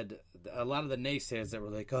people, I said, a lot of the naysayers that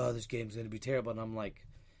were like, oh, this game's going to be terrible. And I'm like,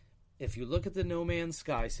 if you look at the No Man's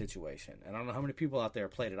Sky situation, and I don't know how many people out there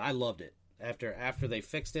played it, I loved it. After they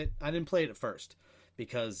fixed it, I didn't play it at first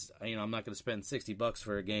because, I'm not going to spend $60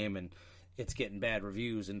 for a game and it's getting bad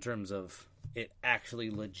reviews in terms of it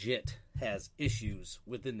actually legit has issues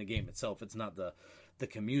within the game itself. It's not the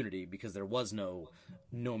community, because there was no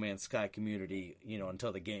Man's Sky community,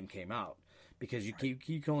 until the game came out, because you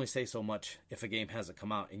can only say so much if a game hasn't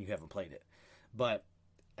come out and you haven't played it. But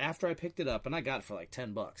after I picked it up, and I got it for like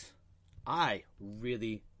 $10, I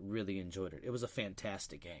really, really enjoyed it. It was a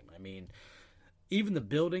fantastic game. I mean, even the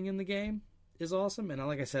building in the game is awesome. And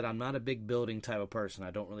like I said, I'm not a big building type of person. I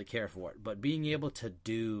don't really care for it. But being able to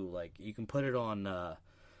do, like, you can put it on,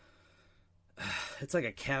 it's like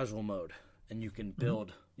a casual mode. And you can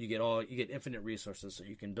build. You get infinite resources, so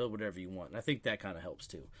you can build whatever you want. And I think that kind of helps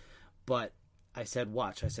too. But I said,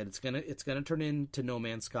 watch. I said it's gonna turn into No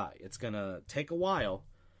Man's Sky. It's gonna take a while,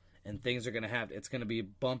 and things are it's gonna be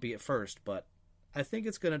bumpy at first. But I think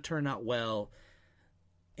it's gonna turn out well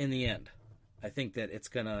in the end. I think that it's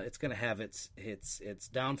gonna have its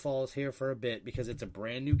downfalls here for a bit because it's a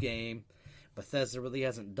brand new game. Bethesda really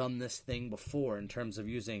hasn't done this thing before in terms of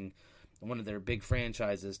using one of their big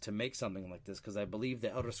franchises to make something like this, because I believe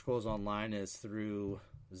the Elder Scrolls Online is through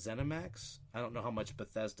ZeniMax. I don't know how much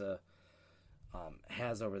Bethesda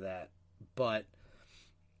has over that, but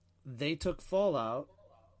they took Fallout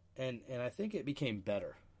and I think it became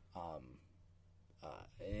better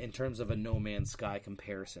in terms of a No Man's Sky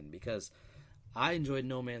comparison, because I enjoyed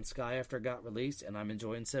No Man's Sky after it got released, and I'm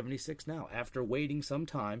enjoying 76 now after waiting some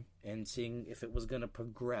time and seeing if it was going to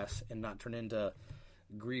progress and not turn into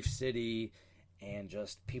Grief City, and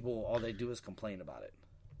just people, all they do is complain about it.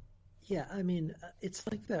 Yeah, I mean, it's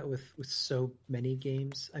like that with so many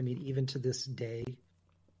games. I mean, even to this day,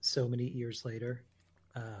 so many years later,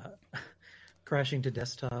 crashing to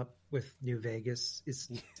desktop with New Vegas is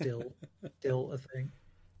still a thing.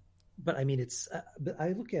 But I mean, it's. But I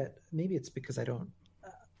look at, maybe it's because I don't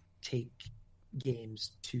take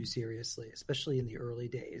games too seriously, especially in the early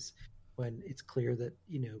days, when it's clear that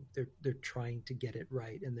they're trying to get it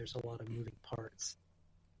right and there's a lot of moving parts.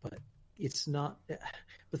 But it's not.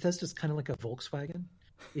 Bethesda's kind of like a Volkswagen.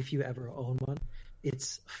 If you ever own one,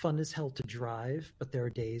 it's fun as hell to drive, but there are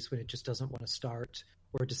days when it just doesn't want to start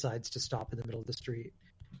or decides to stop in the middle of the street.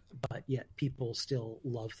 But yet people still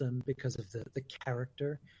love them because of the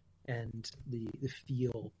character and the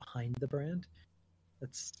feel behind the brand.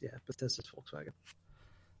 That's Bethesda's Volkswagen.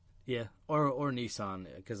 Yeah, or Nissan,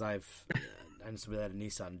 because I used to be that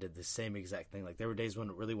Nissan did the same exact thing. Like, there were days when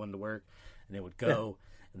it really wanted to work, and it would go,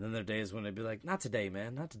 and then there are days when it'd be like, not today,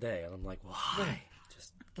 man, not today. And I'm like, why?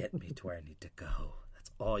 Just get me to where I need to go.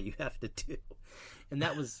 all you have to do. And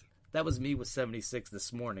that was me with 76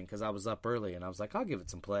 this morning, because I was up early and I was like, I'll give it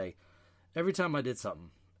some play. Every time I did something,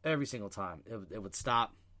 every single time, it would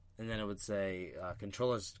stop, and then it would say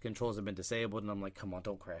controls have been disabled, and I'm like, come on,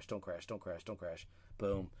 don't crash.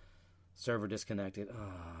 Boom, server disconnected.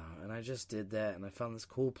 And I just did that, and I found this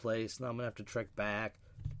cool place. Now I'm gonna have to trek back,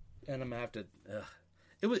 and I'm gonna have to.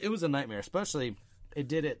 It was a nightmare, especially it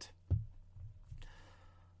did it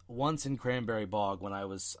once in Cranberry Bog when I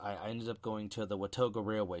ended up going to the Watoga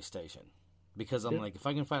railway station, because I'm like, if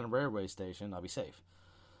I can find a railway station, I'll be safe.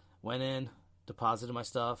 Went in, deposited my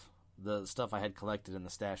stuff, the stuff I had collected in the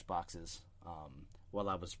stash boxes, while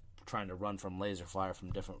I was trying to run from laser fire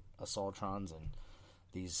from different Assaultrons and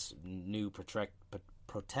these new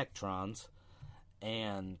Protectrons,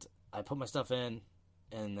 and I put my stuff in,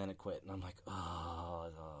 and then it quit, and I'm like,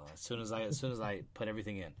 as soon as I put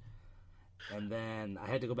everything in, and then I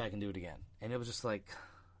had to go back and do it again, and it was just like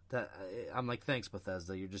that. I'm like, thanks,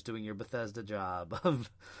 Bethesda, you're just doing your Bethesda job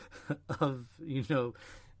of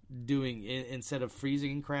doing, instead of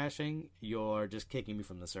freezing and crashing, you're just kicking me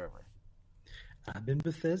from the server. I've been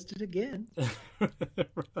Bethesda'd again.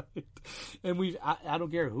 Right. And I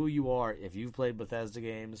don't care who you are, if you've played Bethesda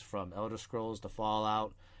games from Elder Scrolls to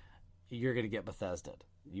Fallout, you're going to get Bethesda'd.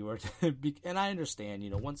 You are, and I understand,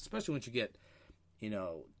 especially once you get,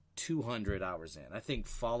 200 hours in. I think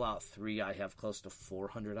Fallout 3 I have close to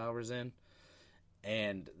 400 hours in,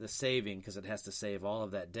 and the saving, because it has to save all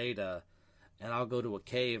of that data, and I'll go to a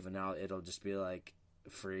cave and now it'll just be like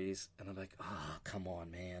freeze, and I'm like, oh, come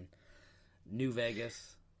on, man. New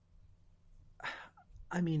Vegas.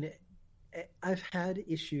 I mean, I've had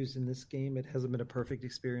issues in this game. It hasn't been a perfect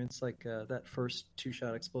experience. Like that first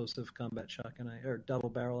 2-shot explosive combat shotgun or double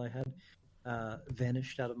barrel I had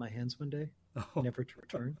vanished out of my hands one day, never to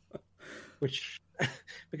return. Which,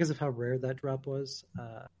 because of how rare that drop was,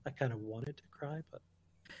 I kind of wanted to cry. But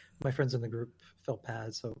my friends in the group felt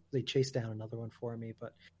bad, so they chased down another one for me.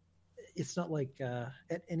 But it's not like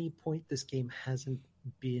at any point this game hasn't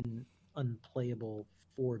been unplayable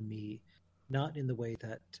for me, not in the way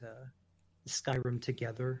that Skyrim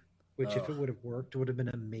Together, which if it would have worked, would have been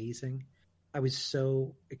amazing. I was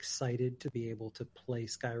so excited to be able to play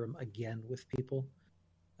Skyrim again with people,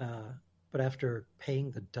 but after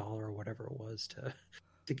paying the $1 or whatever it was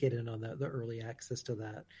to get in on the early access to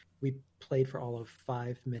that, we played for all of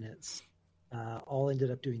 5 minutes, all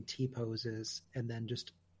ended up doing T-poses, and then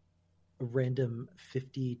just a random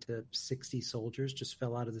 50 to 60 soldiers just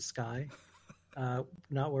fell out of the sky,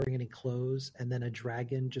 not wearing any clothes, and then a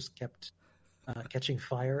dragon just kept catching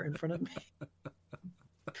fire in front of me.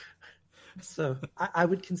 So I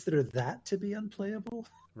would consider that to be unplayable.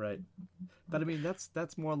 Right. But I mean,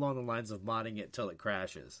 that's more along the lines of modding it till it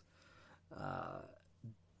crashes.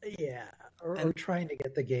 Yeah, or trying to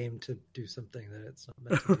get the game to do something that it's not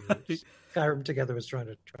meant to do. Right. Skyrim Together was trying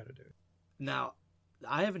to do. Now,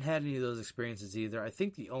 I haven't had any of those experiences either. I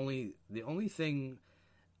think the only thing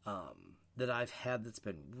that I've had that's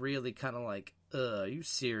been really kind of like, are you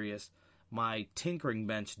serious? My tinkering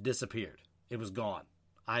bench disappeared. It was gone.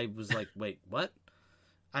 I was like, wait, what?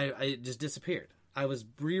 It just disappeared. I was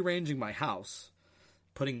rearranging my house,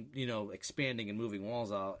 putting, expanding and moving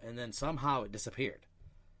walls out, and then somehow it disappeared.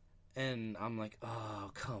 And I'm like,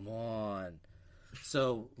 oh, come on.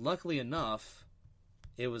 So luckily enough,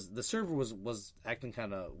 the server was acting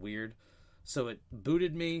kind of weird, so it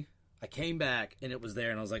booted me. I came back and it was there,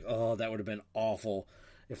 and I was like, oh, that would have been awful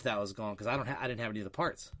if that was gone, because I didn't have any of the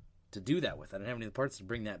parts to do that with. I didn't have any of the parts to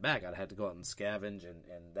bring that back. I'd had to go out and scavenge,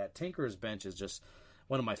 and that Tinkerer's Bench is just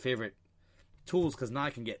one of my favorite tools, because now I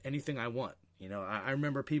can get anything I want. I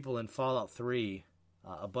remember people in Fallout 3,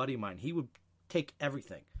 a buddy of mine, he would take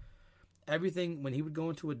everything. Everything, when he would go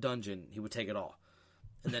into a dungeon, he would take it all.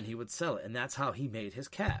 And then he would sell it. And that's how he made his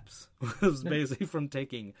caps. It was basically from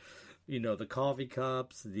taking, the coffee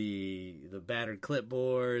cups, the battered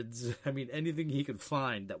clipboards. I mean, anything he could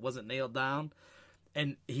find that wasn't nailed down.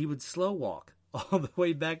 And he would slow walk all the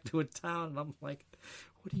way back to a town. And I'm like,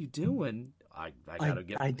 what are you doing? I gotta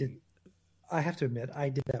get... I have to admit, I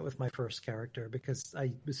did that with my first character because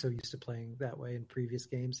I was so used to playing that way in previous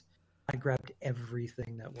games. I grabbed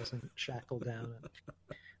everything that wasn't shackled down.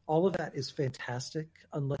 All of that is fantastic,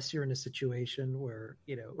 unless you're in a situation where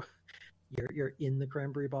you're in the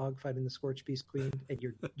Cranberry Bog fighting the Scorch Beast Queen, and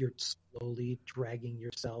you're slowly dragging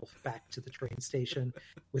yourself back to the train station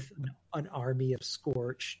with an army of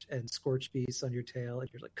Scorched and Scorch Beasts on your tail, and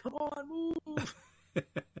you're like, "Come on, move!"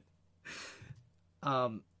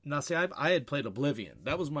 Now, see, I had played Oblivion.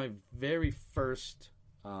 That was my very first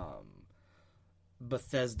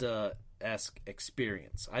Bethesda Fallout-esque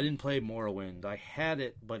experience. I didn't play Morrowind. I had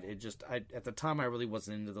it, but at the time I really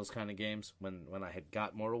wasn't into those kind of games when I had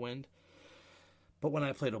got Morrowind. But when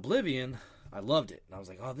I played Oblivion, I loved it. And I was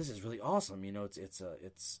like, oh, this is really awesome. You know,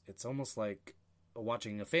 it's almost like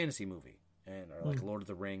watching a fantasy movie or like Lord of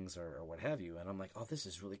the Rings or what have you. And I'm like, oh, this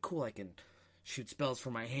is really cool. I can shoot spells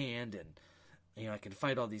from my hand, and you know, I can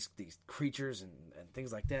fight all these creatures and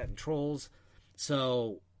things like that, and trolls.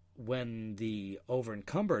 So when the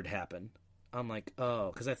Overencumbered happened, I'm like,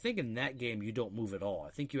 oh, because I think in that game you don't move at all.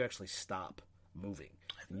 I think you actually stop moving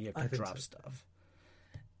and you have to drop stuff.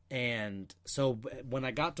 And so when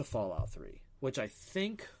I got to Fallout 3, which I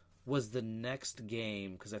think was the next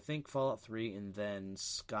game, because I think Fallout 3 and then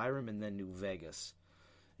Skyrim and then New Vegas,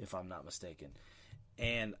 if I'm not mistaken.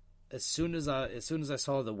 And as soon as I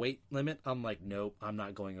saw the weight limit, I'm like, nope, I'm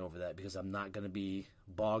not going over that because I'm not going to be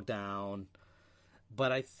bogged down.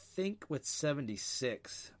 But I think with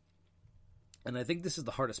 76, and I think this is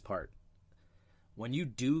the hardest part, when you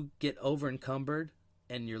do get Overencumbered,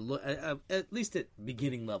 and you're at least at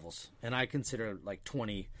beginning levels, and I consider like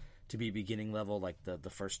 20 to be beginning level, like the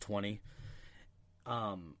first 20.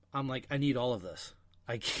 I'm like, I need all of this.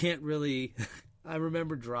 I can't really. I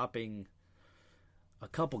remember dropping a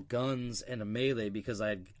couple guns and a melee because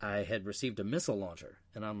I had received a missile launcher,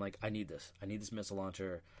 and I'm like, I need this. I need this missile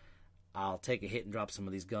launcher. I'll take a hit and drop some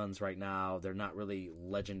of these guns right now. They're not really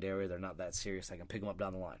legendary. They're not that serious. I can pick them up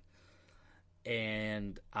down the line.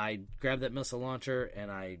 And I grabbed that missile launcher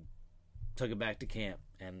and I took it back to camp.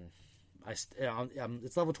 And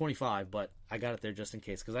it's level 25, but I got it there just in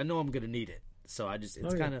case because I know I'm going to need it. So it's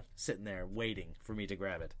kind of sitting there waiting for me to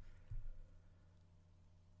grab it.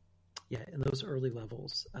 Yeah, in those early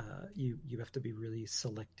levels, you have to be really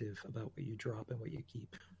selective about what you drop and what you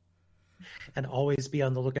keep. And always be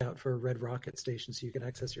on the lookout for a red rocket station so you can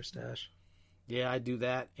access your stash. Yeah, I do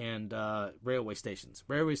that, and railway stations.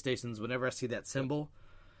 Railway stations, whenever I see that symbol,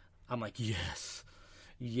 I'm like, yes.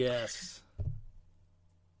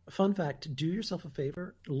 Fun fact, do yourself a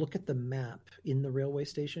favor, look at the map in the railway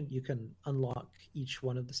station. You can unlock each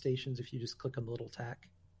one of the stations if you just click on the little tack.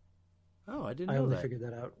 Oh, I didn't know that. I only figured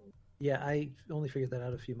that out. Yeah, I only figured that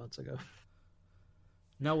out a few months ago.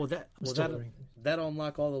 Now, will that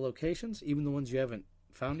unlock all the locations, even the ones you haven't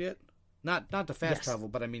found yet? Not to fast travel,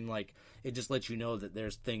 but I mean, like, it just lets you know that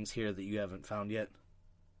there's things here that you haven't found yet.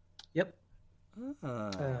 Yep.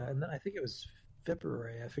 And then I think it was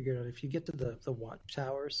February. I figured out if you get to the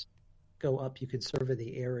watchtowers, go up, you can survey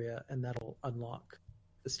the area, and that'll unlock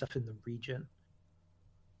the stuff in the region.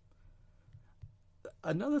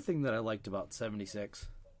 Another thing that I liked about 76,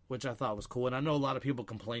 which I thought was cool, and I know a lot of people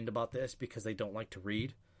complained about this because they don't like to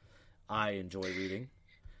read. I enjoy reading.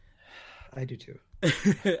 I do too.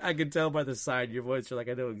 I can tell by the side of your voice, you're like,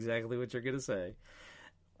 I know exactly what you're going to say.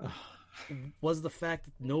 Was the fact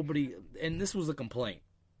that nobody, and this was a complaint,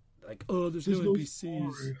 like, oh, there's no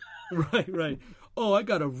NPCs. Right. Oh, I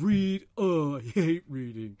got to read. Oh, I hate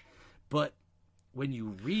reading. But when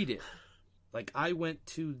you read it, like I went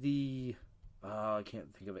to I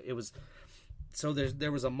can't think of it. It was, so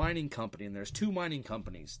there was a mining company, and there's two mining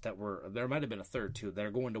companies there might have been a third too, that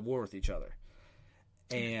are going to war with each other.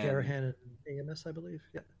 And Garahan and AMS, I believe.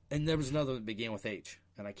 Yeah. And there was another that began with H,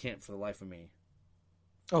 and I can't for the life of me.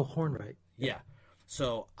 Oh, Hornwright. Yeah.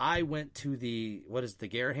 So I went to the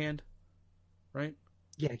Garahan, right?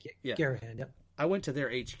 Yeah. Garahan. Yep. I went to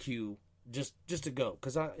their HQ just to go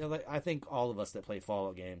because I think all of us that play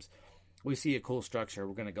Fallout games, we see a cool structure,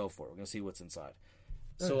 we're gonna go for it. We're gonna see what's inside.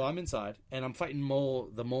 So I'm inside and I'm fighting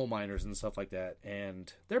the mole miners and stuff like that,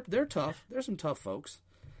 and they're tough. They're some tough folks.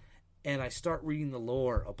 And I start reading the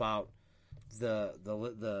lore about the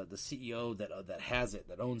CEO that has it,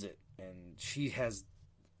 that owns it, and she has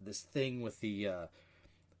this thing with the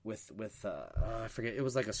I forget, it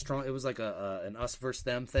was like an us versus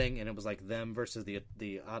them thing, and it was like them versus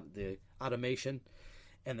the automation,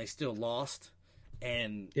 and they still lost,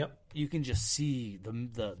 and you can just see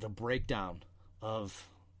the breakdown of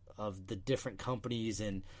the different companies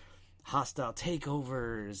and hostile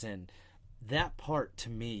takeovers, and that part to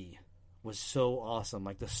me was so awesome.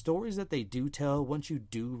 Like the stories that they do tell, once you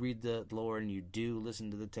do read the lore and you do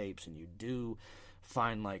listen to the tapes and you do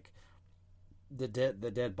find like the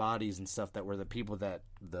dead bodies and stuff that were the people that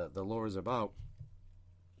the lore is about,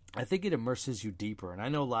 I think it immerses you deeper. And I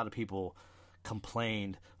know a lot of people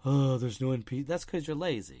complained, oh, there's no NPC. That's because you're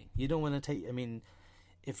lazy. You don't want to take, I mean,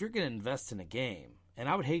 if you're going to invest in a game, and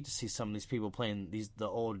I would hate to see some of these people playing the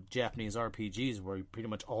old Japanese RPGs where pretty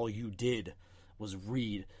much all you did was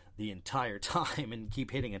read the entire time and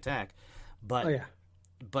keep hitting attack. But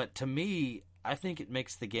to me, I think it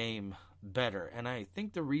makes the game better. And I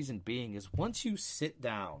think the reason being is once you sit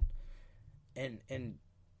down and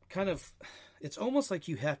kind of, it's almost like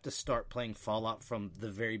you have to start playing Fallout from the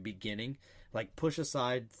very beginning. Like push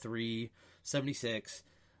aside 3, 76,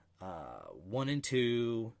 1 and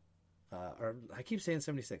 2, or I keep saying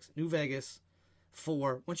 76, New Vegas,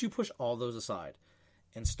 4. Once you push all those aside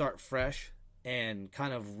and start fresh and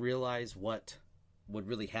kind of realize what would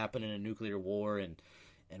really happen in a nuclear war and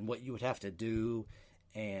what you would have to do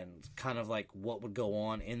and kind of like what would go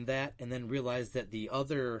on in that, and then realize that the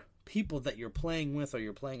other people that you're playing with or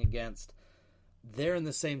you're playing against, they're in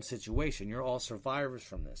the same situation. You're all survivors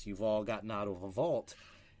from this. You've all gotten out of a vault,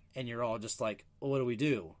 and you're all just like, well, what do we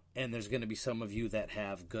do? And there's going to be some of you that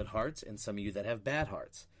have good hearts and some of you that have bad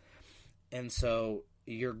hearts. And so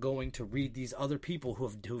you're going to read these other people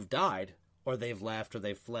who've died, or they've left, or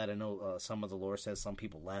they've fled. I know some of the lore says some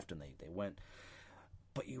people left and they went.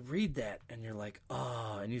 But you read that, and you're like,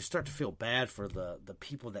 oh, and you start to feel bad for the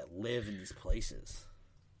people that live in these places.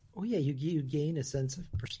 Oh, yeah, you gain a sense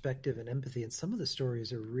of perspective and empathy, and some of the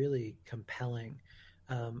stories are really compelling.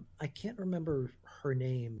 I can't remember her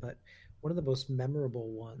name, but one of the most memorable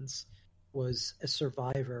ones was a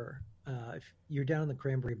survivor. If you're down in the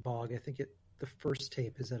Cranberry Bog, I think the first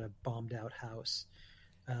tape is at a bombed-out house.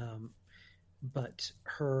 But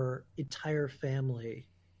her entire family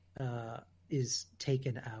is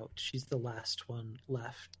taken out. She's the last one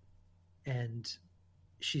left. And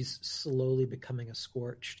she's slowly becoming a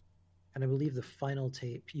scorched. And I believe the final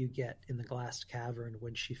tape you get in the glassed cavern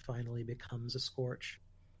when she finally becomes a scorch.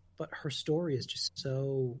 But her story is just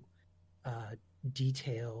so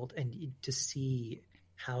detailed, and to see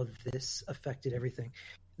how this affected everything.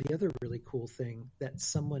 The other really cool thing that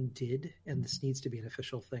someone did, and this needs to be an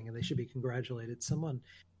official thing, and they should be congratulated, someone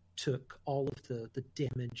took all of the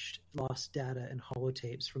damaged, lost data and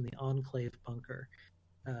holotapes from the Enclave bunker,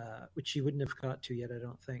 which you wouldn't have got to yet, I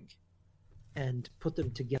don't think, and put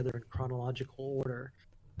them together in chronological order.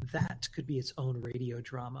 That could be its own radio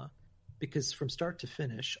drama, because from start to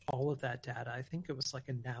finish, all of that data, I think it was like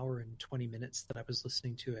an hour and 20 minutes that I was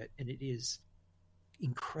listening to it, and it is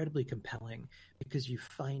incredibly compelling because you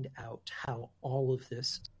find out how all of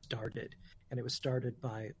this started. And it was started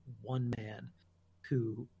by one man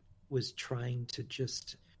who was trying to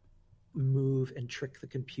just move and trick the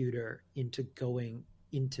computer into going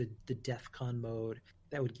into the DEFCON mode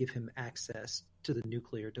that would give him access to the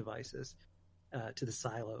nuclear devices, to the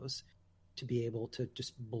silos, to be able to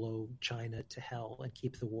just blow China to hell and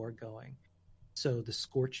keep the war going. So the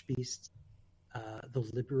Scorch Beasts, the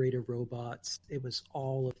Liberator robots, it was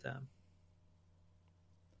all of them.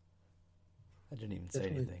 I didn't even say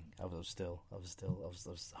anything. I was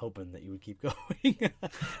hoping that you would keep going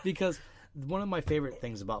because one of my favorite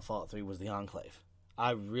things about Fallout 3 was the Enclave.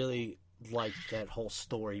 I really liked that whole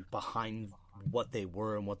story behind what they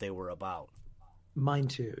were and what they were about. Mine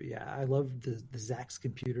too. Yeah, I loved the Zax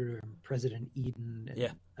computer and President Eden. And,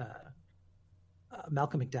 yeah.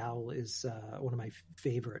 Malcolm McDowell is one of my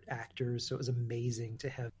favorite actors, so it was amazing to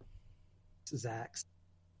have Zax.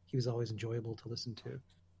 He was always enjoyable to listen to.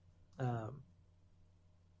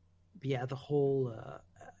 But yeah, the whole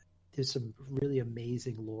there's some really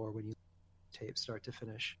amazing lore when you tape start to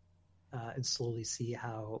finish, and slowly see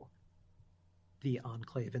how the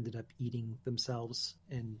Enclave ended up eating themselves,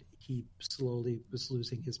 and he slowly was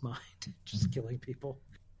losing his mind, just killing people.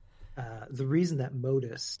 The reason that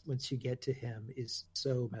Modus, once you get to him, is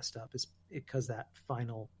so messed up is because that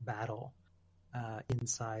final battle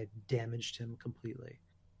inside damaged him completely.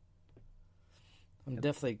 I'm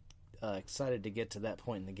definitely excited to get to that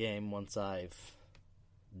point in the game once I've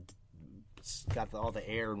got all the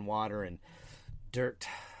air and water and dirt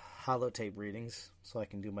holotape readings so I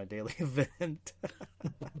can do my daily event.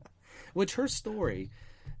 Which her story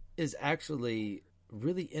is actually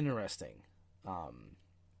really interesting.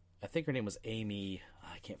 I think her name was Amy.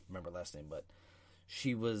 I can't remember her last name, but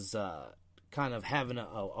she was kind of having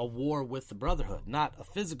a war with the Brotherhood. Not a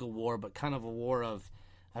physical war, but kind of a war of,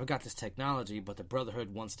 I've got this technology, but the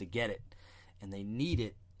Brotherhood wants to get it, and they need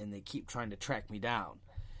it, and they keep trying to track me down.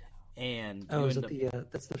 And is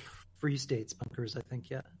it that's the Free States bunkers, I think,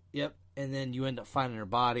 yeah. Yep, and then you end up finding her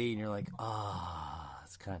body, and you're like,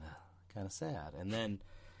 it's kind of sad. And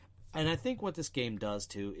I think what this game does,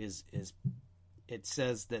 too, is it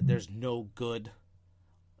says that there's no good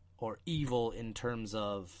or evil in terms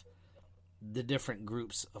of the different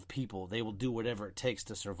groups of people. They will do whatever it takes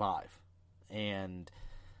to survive. And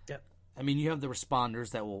yep. I mean, you have the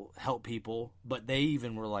responders that will help people, but they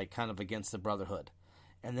even were like kind of against the Brotherhood.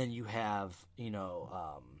 And then you have,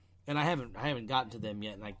 and I haven't gotten to them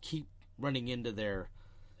yet, and I keep running into their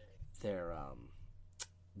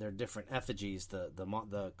their different effigies,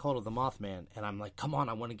 the cult of the Mothman, and I'm like, come on,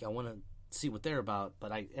 I want to see what they're about.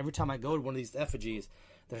 But every time I go to one of these effigies,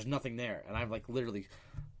 there's nothing there, and I'm like literally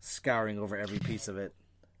scouring over every piece of it.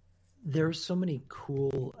 There's so many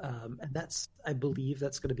cool, and I believe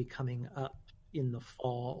that's going to be coming up in the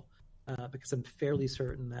fall, because I'm fairly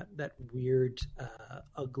certain that weird,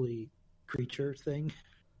 ugly creature thing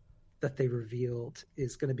that they revealed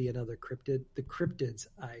is going to be another cryptid. The cryptids,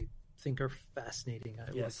 I think, are fascinating. I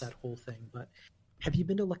like that whole thing. But have you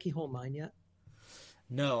been to Lucky Hole Mine yet?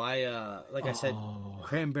 No, I said,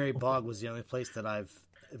 Cranberry Bog was the only place that I've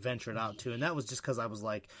ventured out to, and that was just because I was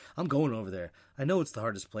like, I'm going over there. I know it's the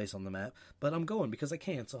hardest place on the map, but I'm going because I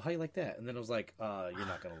can. So how you like that? And then I was like, you're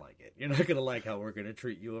not gonna like it. You're not gonna like how we're gonna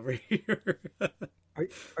treat you over here.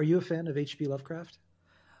 Are you a fan of H.P. Lovecraft?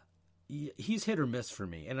 He's hit or miss for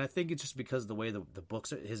me, and I think it's just because the way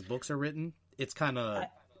his books are written. It's kind of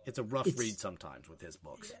it's a rough read sometimes with his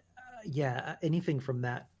books. Yeah, anything from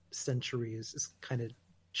that century is kind of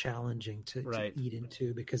challenging to eat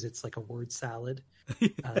into because it's like a word salad. You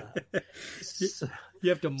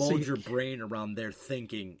have to mold your brain around their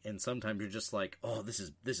thinking, and sometimes you're just like, oh, this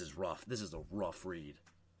is rough. This is a rough read.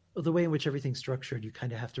 The way in which everything's structured, you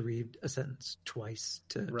kind of have to read a sentence twice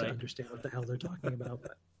to understand what the hell they're talking about.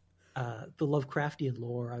 But the Lovecraftian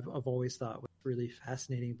lore I've always thought was really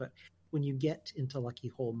fascinating. But when you get into Lucky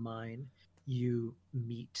Hole Mine, you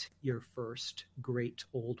meet your first great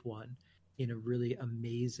old one in a really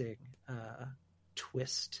amazing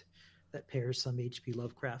twist that pairs some H.P.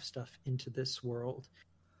 Lovecraft stuff into this world.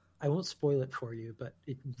 I won't spoil it for you, but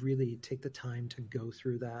it really take the time to go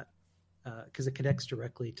through that because it connects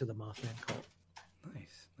directly to the Mothman cult.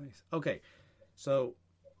 Nice. Okay, so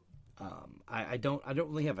I don't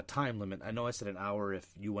really have a time limit. I know I said an hour. If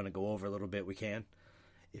you want to go over a little bit, we can.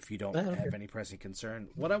 If you don't have any pressing concern,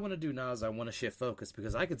 what I want to do now is I want to shift focus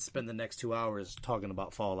because I could spend the next 2 hours talking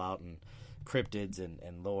about Fallout and cryptids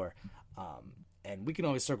and lore, and we can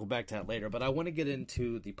always circle back to that later. But I want to get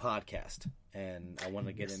into the podcast, and I want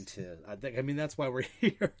to get into. I mean, that's why we're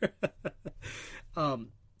here.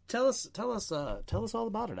 Tell us all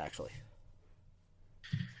about it, actually.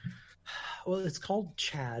 Well, it's called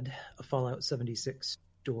Chad, a Fallout 76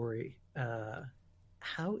 story.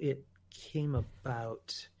 How it came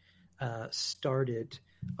about started,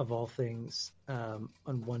 of all things, on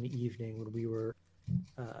one evening when we were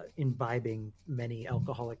imbibing many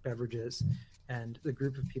alcoholic beverages, and the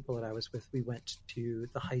group of people that I was with, we went to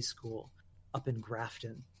the high school up in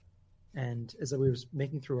Grafton, and as we was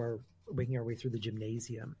making our way through the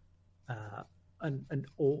gymnasium,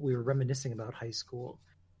 we were reminiscing about high school,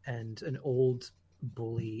 and an old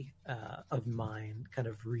bully of mine kind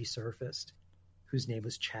of resurfaced, whose name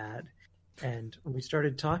was Chad. And when we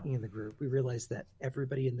started talking in the group, we realized that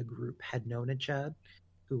everybody in the group had known a Chad,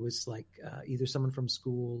 who was like either someone from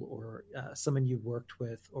school or someone you worked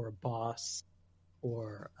with, or a boss,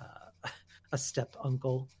 or a step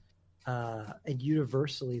uncle. And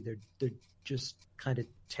universally, they're just kind of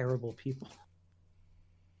terrible people.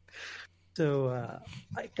 So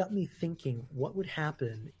it got me thinking, what would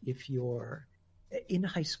happen if you're in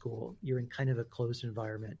high school, you're in kind of a closed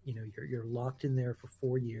environment, you're locked in there for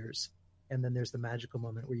 4 years, and then there's the magical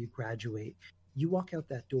moment where you graduate. You walk out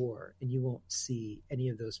that door and you won't see any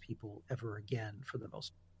of those people ever again for the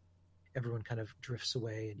most part. Everyone kind of drifts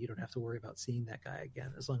away and you don't have to worry about seeing that guy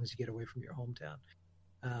again as long as you get away from your hometown.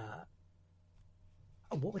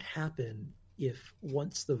 What would happen if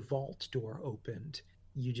once the vault door opened,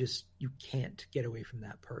 you can't get away from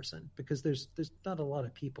that person? Because there's not a lot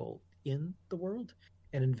of people in the world,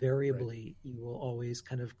 and invariably you will always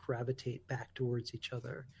kind of gravitate back towards each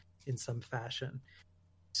other in some fashion.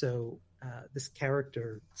 So this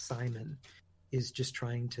character, Simon, is just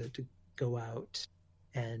trying to go out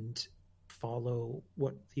and follow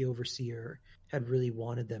what the Overseer had really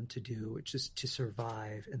wanted them to do, which is to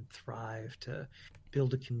survive and thrive, to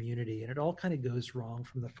build a community. And it all kind of goes wrong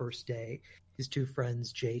from the first day. His two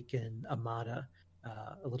friends, Jake and Amada,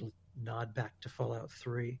 a little nod back to Fallout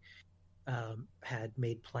 3, had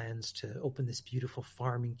made plans to open this beautiful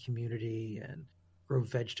farming community and grow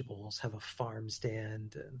vegetables, have a farm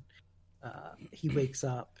stand, and he wakes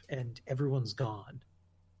up and everyone's gone.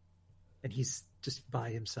 And he's just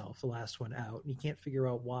by himself, the last one out. And he can't figure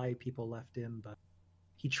out why people left him, but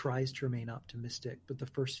he tries to remain optimistic. But the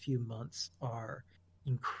first few months are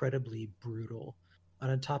incredibly brutal.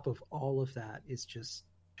 And on top of all of that is just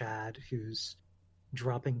Chad, who's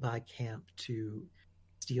dropping by camp to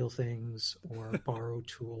steal things or borrow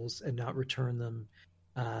tools and not return them,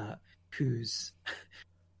 who's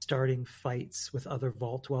starting fights with other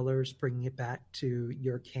vault dwellers, bringing it back to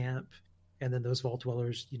your camp, and then those vault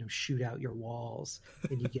dwellers, shoot out your walls,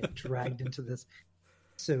 and you get dragged into this.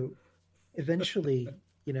 So eventually,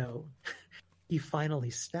 he finally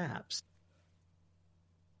snaps,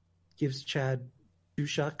 gives Chad 2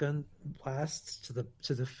 shotgun blasts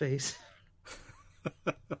to the face,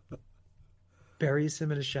 buries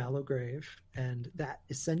him in a shallow grave, and that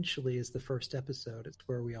essentially is the first episode. It's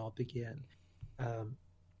where we all begin.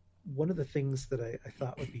 One of the things that I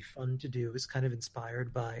thought would be fun to do is kind of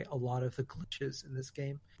inspired by a lot of the glitches in this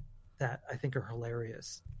game that I think are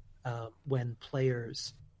hilarious. When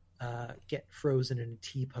players get frozen in a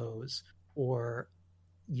T-pose, or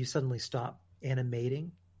you suddenly stop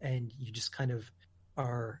animating and you just kind of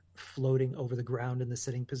are floating over the ground in the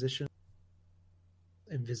sitting position,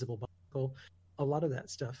 invisible bicycle. A lot of that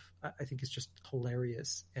stuff I think is just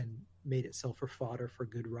hilarious and made itself for fodder for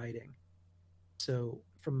good writing. So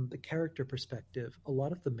from the character perspective, a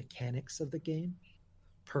lot of the mechanics of the game,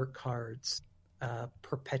 perk cards,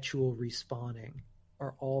 perpetual respawning,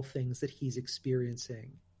 are all things that he's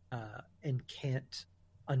experiencing and can't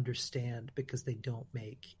understand because they don't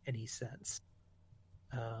make any sense.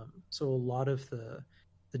 So a lot of the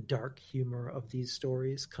dark humor of these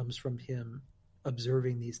stories comes from him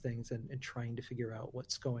observing these things and trying to figure out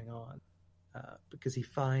what's going on. Because he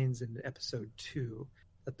finds in episode 2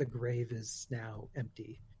 that the grave is now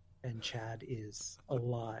empty and Chad is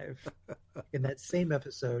alive. In that same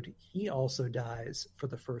episode, he also dies for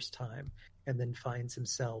the first time and then finds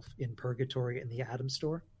himself in purgatory in the Adam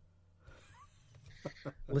store,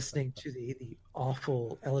 listening to the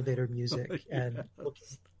awful elevator music and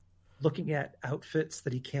looking at outfits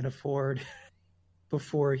that he can't afford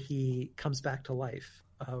before he comes back to life,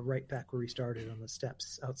 right back where he started on the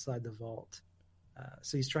steps outside the vault.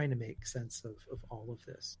 So he's trying to make sense of all of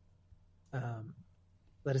this.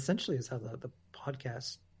 That essentially is how the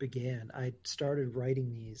podcast began. I started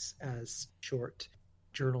writing these as short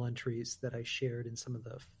journal entries that I shared in some of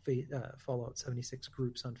the Fallout 76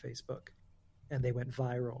 groups on Facebook, and they went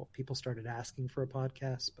viral. People started asking for a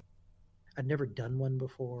podcast, but I'd never done one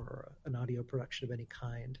before, or an audio production of any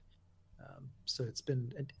kind. So it's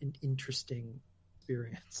been an interesting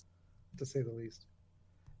experience, to say the least.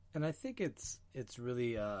 And I think it's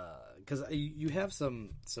really because you have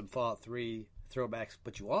some Fallout 3 throwbacks,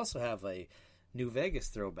 but you also have a New Vegas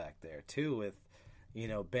throwback there too, with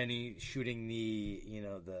Benny shooting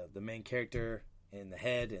the main character in the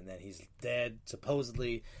head, and then he's dead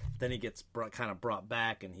supposedly. Then he gets kind of brought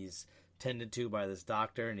back, and he's tended to by this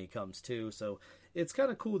doctor, and he comes to. So it's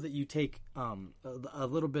kind of cool that you take a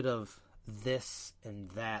little bit of this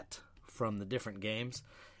and that from the different games.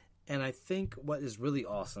 And I think what is really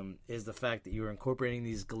awesome is the fact that you're incorporating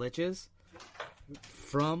these glitches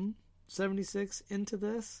from 76 into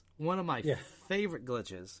this. One of my favorite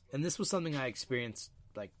glitches, and this was something I experienced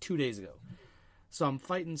like 2 days ago. So I'm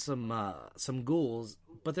fighting some ghouls,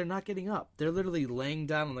 but they're not getting up. They're literally laying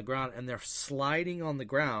down on the ground, and they're sliding on the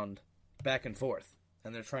ground back and forth.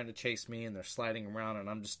 And they're trying to chase me, and they're sliding around, and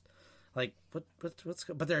I'm just like, what's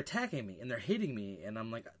but they're attacking me, and they're hitting me, and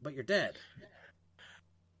I'm like, but you're dead.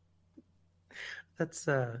 That's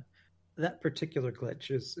that particular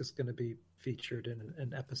glitch is going to be featured in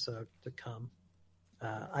an episode to come.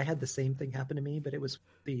 I had the same thing happen to me, but it was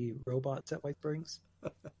the robots at White Springs,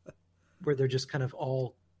 where they're just kind of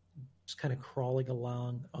crawling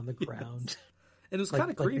along on the ground. Yes. And it was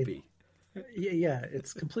kind of creepy. Yeah,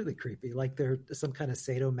 it's completely creepy. Like they're some kind of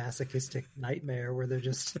sadomasochistic nightmare where they're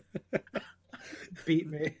just beat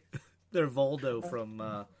me. They're Voldo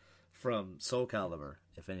from Soul Calibur,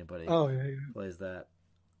 if anybody plays that.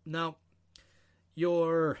 Now,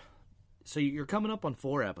 you're coming up on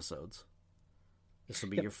 4 episodes. This will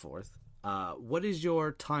be your 4th. What is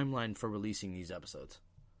your timeline for releasing these episodes?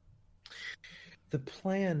 The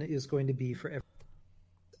plan is going to be for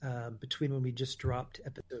between when we just dropped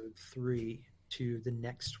episode 3 to the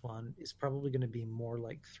next one is probably going to be more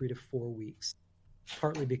like 3 to 4 weeks.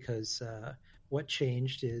 Partly because what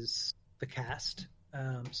changed is the cast.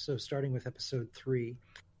 So starting with episode 3,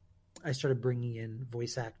 I started bringing in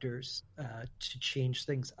voice actors to change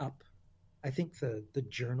things up. I think the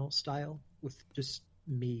journal style with just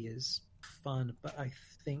me is fun, but I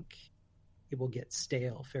think it will get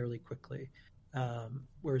stale fairly quickly.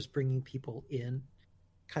 Whereas bringing people in,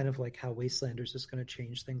 kind of like how Wastelanders is going to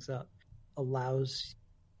change things up, allows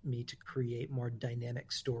me to create more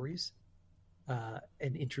dynamic stories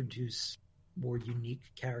and introduce more unique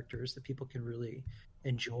characters that people can really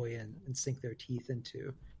enjoy and sink their teeth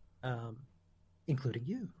into, including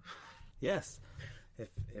you. Yes.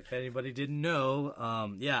 If anybody didn't know,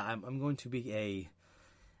 I'm going to be a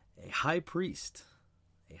high priest,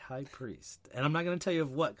 A high priest. And I'm not going to tell you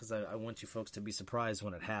of what, because I want you folks to be surprised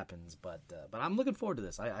when it happens. But I'm looking forward to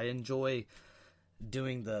this. I enjoy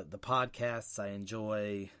doing the podcasts. I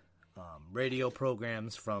enjoy radio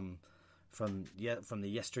programs from the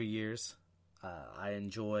yesteryears. I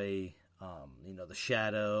enjoy the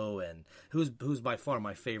Shadow, and who's by far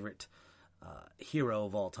my favorite hero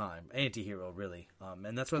of all time, anti-hero really.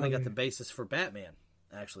 And that's where they got the basis for Batman.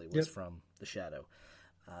 Actually, was from the Shadow.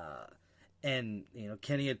 And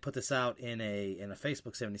Kenny had put this out in a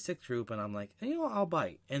Facebook 76 group, and I'm like, I'll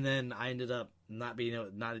bite. And then I ended up not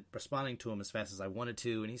responding to him as fast as I wanted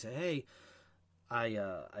to. And he said, "Hey,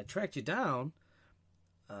 I tracked you down,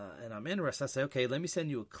 and I'm interested." I said, "Okay, let me send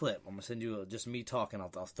you a clip. I'm gonna send you just me talking.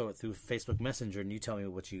 I'll throw it through Facebook Messenger, and you tell me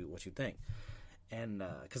what you think." And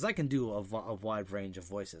because I can do a wide range of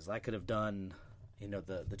voices, I could have done.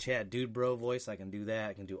 The Chad Dude Bro voice, I can do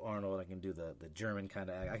that. I can do Arnold. I can do the German kind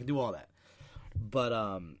of. I can do all that.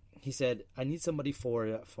 But he said, I need somebody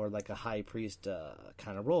for like a high priest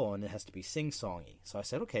kind of role, and it has to be sing-songy. So I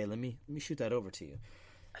said, okay, let me shoot that over to you.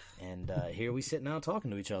 And here we sit now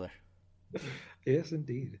talking to each other. Yes,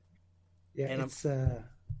 indeed. Yeah, and it's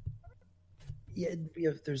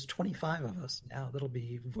there's 25 of us now that'll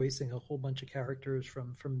be voicing a whole bunch of characters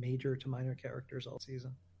from major to minor characters all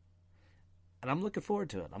season. And I'm looking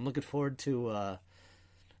forward to it. I'm looking forward to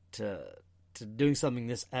doing something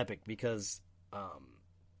this epic, because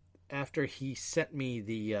after he sent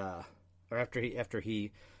me after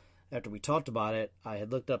we talked about it, I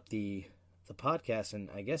had looked up the podcast, and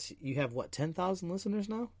I guess you have 10,000 listeners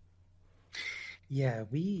now? Yeah,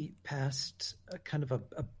 we passed a kind of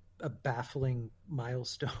a baffling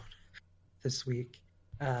milestone this week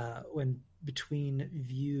when between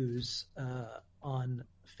views on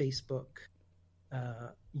Facebook,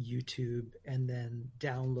 YouTube, and then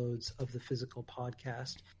downloads of the physical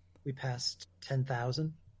podcast, we passed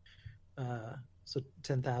 10,000. So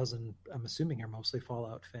 10,000, I'm assuming, are mostly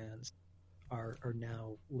Fallout fans, are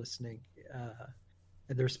now listening.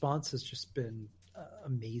 And the response has just been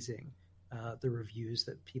amazing. The reviews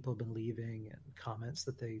that people have been leaving and comments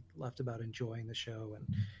that they left about enjoying the show, and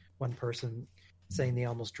one person saying they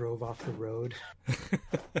almost drove off the road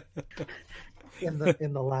in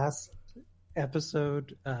the last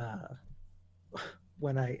episode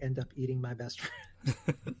when I end up eating my best friend.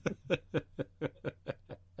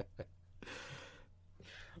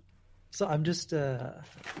 So I'm just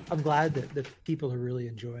I'm glad that people are really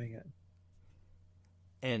enjoying it.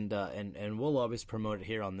 And we'll always promote it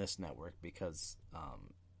here on this network because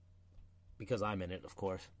I'm in it, of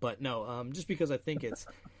course. But no, just because I think it's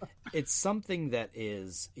something that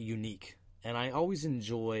is unique, and I always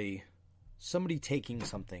enjoy somebody taking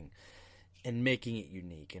something and making it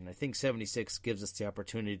unique. And I think 76 gives us the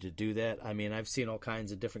opportunity to do that. I mean, I've seen all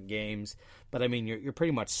kinds of different games, but I mean, you're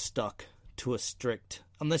pretty much stuck to a strict,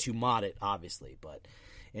 unless you mod it, obviously. But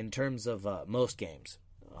in terms of most games,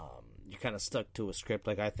 you're kind of stuck to a script.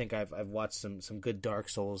 Like, I think I've watched some good Dark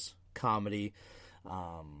Souls comedy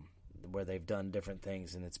where they've done different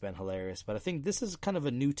things, and it's been hilarious. But I think this is kind of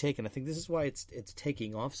a new take, and I think this is why it's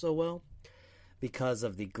taking off so well. Because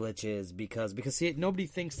of the glitches, because see, nobody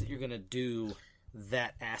thinks that you're going to do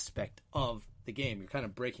that aspect of the game. You're kind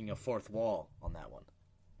of breaking a fourth wall on that one.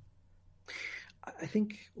 I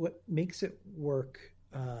think what makes it work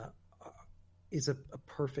is a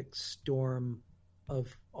perfect storm of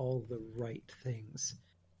all the right things.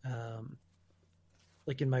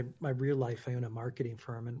 Like in my real life, I own a marketing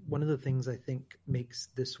firm, and one of the things I think makes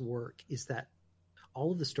this work is that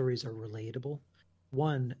all of the stories are relatable.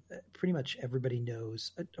 One, pretty much everybody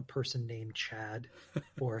knows a person named Chad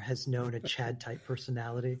or has known a Chad-type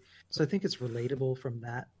personality. So I think it's relatable from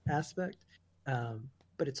that aspect.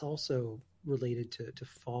 But it's also related to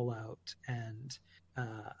Fallout and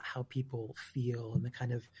how people feel and the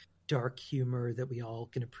kind of dark humor that we all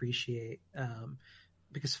can appreciate.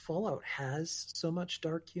 Because Fallout has so much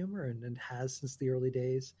dark humor and has since the early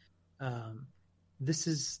days.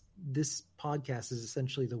 This podcast is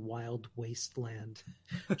essentially the wild wasteland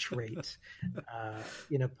trait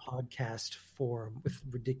in a podcast form with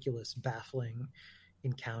ridiculous, baffling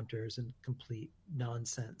encounters and complete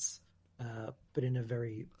nonsense, but in a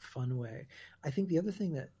very fun way. I think the other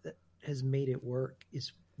thing that has made it work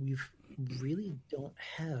is we really don't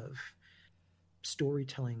have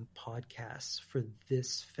storytelling podcasts for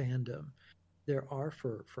this fandom. There are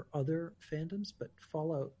for other fandoms, but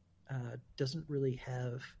Fallout doesn't really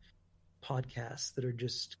have podcasts that are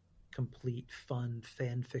just complete fun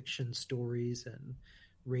fan fiction stories and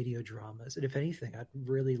radio dramas. And if anything, I'd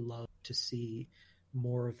really love to see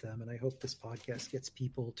more of them. And I hope this podcast gets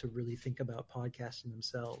people to really think about podcasting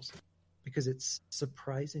themselves. because it's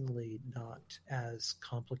surprisingly not as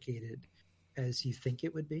complicated as you think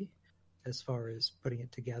it would be as far as putting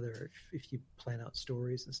it together. If you plan out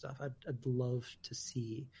stories and stuff, I'd love to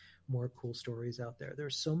see more cool stories out there. There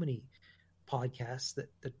are so many podcasts that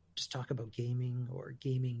just talk about gaming or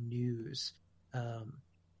gaming news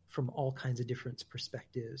from all kinds of different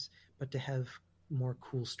perspectives, but to have more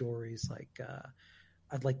cool stories like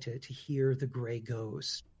I'd like to hear The Grey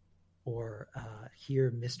Ghost or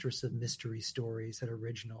hear Mistress of Mystery stories at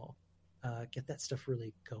Original, get that stuff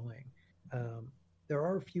really going. There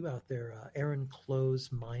are a few out there. Aaron Clow's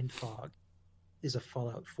Mindfog is a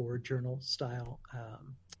Fallout 4 journal style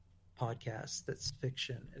podcast that's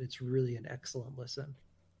fiction, and it's really an excellent listen.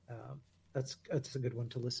 That's a good one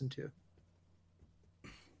to listen to.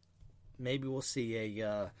 Maybe we'll see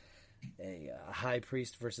a High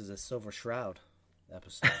Priest versus a Silver Shroud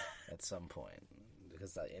episode at some point,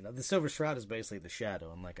 because the Silver Shroud is basically the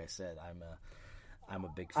Shadow, and like I said, I'm a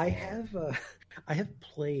big fan. I have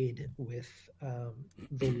played with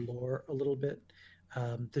the lore a little bit.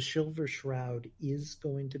 The Silver Shroud is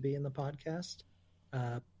going to be in the podcast,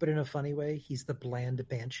 but in a funny way, he's the bland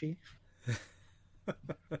banshee.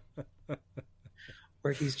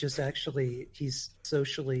 Where he's just he's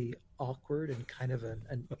socially awkward and kind of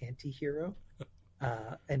an anti-hero.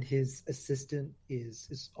 And his assistant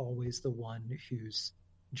is always the one who's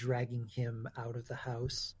dragging him out of the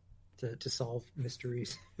house to solve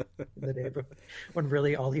mysteries in the neighborhood, when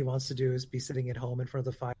really all he wants to do is be sitting at home in front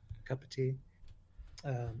of the fire, a cup of tea.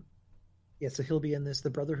 So he'll be in this. The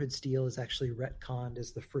Brotherhood Steel is actually retconned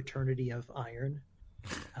as the Fraternity of Iron.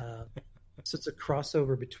 So it's a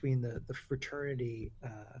crossover between the fraternity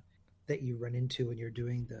that you run into when you're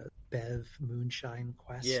doing the Bev Moonshine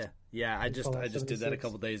quest. Yeah. I just did that a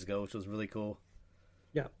couple days ago, which was really cool.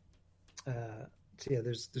 Yeah.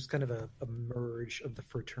 There's kind of a merge of the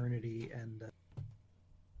fraternity and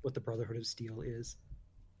what the Brotherhood of Steel is.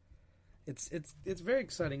 It's very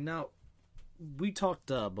exciting. Now, we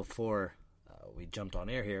talked before we jumped on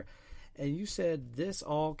air here, and you said this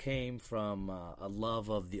all came from a love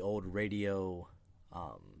of the old radio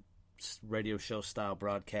show style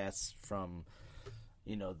broadcasts from,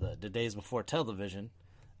 the days before television.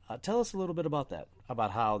 Tell us a little bit about that,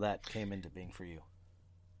 about how that came into being for you.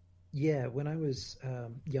 Yeah, when I was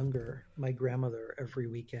younger, my grandmother every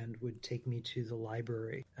weekend would take me to the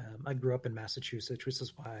library. I grew up in Massachusetts, which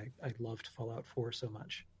is why I loved Fallout 4 so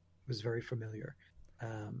much. It was very familiar.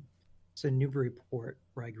 So in Newburyport,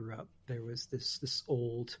 where I grew up, there was this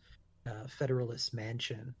old Federalist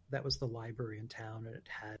mansion that was the library in town, and it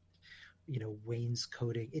had,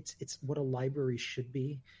 wainscoting. It's what a library should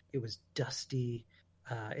be. It was dusty.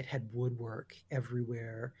 It had woodwork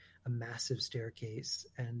everywhere, a massive staircase,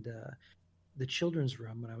 and the children's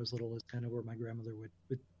room when I was little is kind of where my grandmother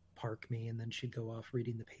would park me, and then she'd go off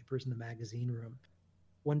reading the papers in the magazine room.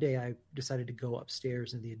 One day I decided to go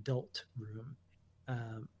upstairs in the adult room,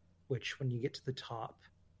 which when you get to the top,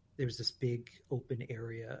 there's this big open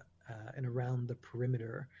area, and around the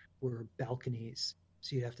perimeter were balconies.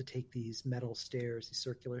 So you'd have to take these metal stairs, these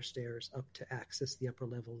circular stairs, up to access the upper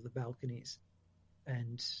level of the balconies.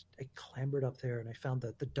 And I clambered up there, and I found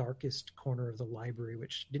that the darkest corner of the library,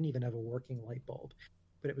 which didn't even have a working light bulb,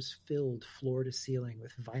 but it was filled floor to ceiling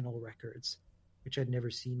with vinyl records, which I'd never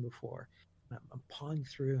seen before. And I'm pawing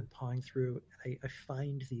through, and I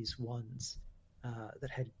find these ones that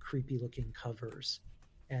had creepy looking covers.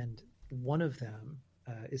 And one of them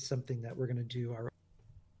is something that we're going to do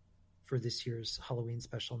for this year's Halloween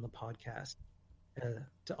special on the podcast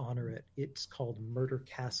to honor it. It's called Murder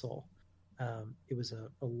Castle. It was a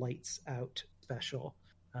lights out special,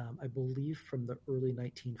 I believe from the early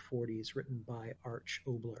 1940s, written by Arch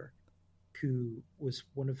Obler, who was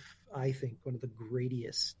one of the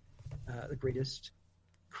greatest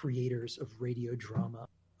creators of radio drama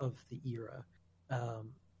of the era.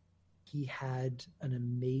 He had an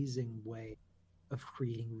amazing way of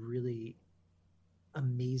creating really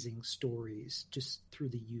amazing stories just through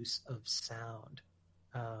the use of sound.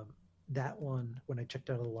 That one, when I checked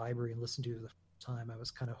out of the library and listened to it the first time, I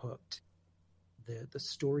was kind of hooked. The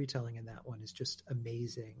storytelling in that one is just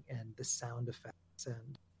amazing, and the sound effects.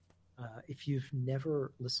 And if you've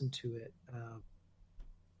never listened to it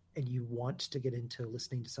and you want to get into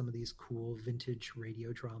listening to some of these cool vintage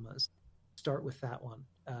radio dramas, start with that one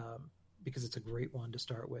because it's a great one to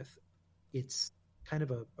start with. It's kind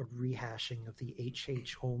of a rehashing of the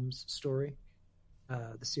H.H. Holmes story,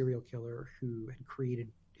 the serial killer who had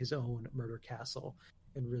created his own murder castle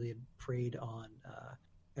and really had preyed on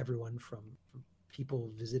everyone from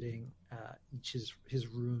people visiting. His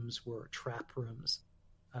rooms were trap rooms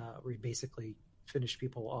where he basically finished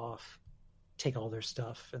people off take all their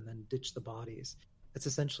stuff and then ditch the bodies. That's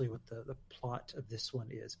essentially what the plot of this one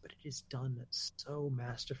is, but it is done so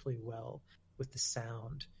masterfully well with the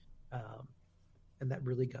sound. And that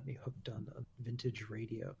really got me hooked on vintage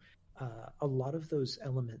radio. A lot of those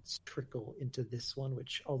elements trickle into this one,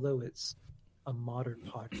 which, although it's a modern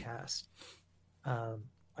podcast,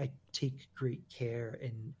 I take great care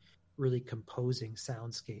in really composing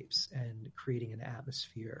soundscapes and creating an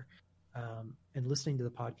atmosphere. And listening to the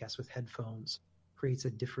podcast with headphones creates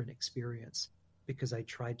a different experience because I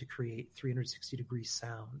tried to create 360-degree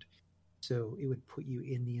sound. So it would put you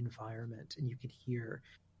in the environment and you could hear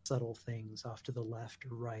subtle things off to the left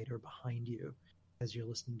or right or behind you as you're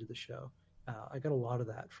listening to the show. I got a lot of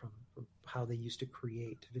that from how they used to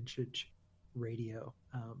create vintage radio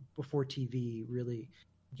before TV, really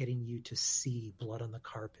getting you to see blood on the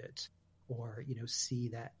carpet or, see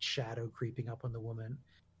that shadow creeping up on the woman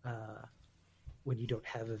when you don't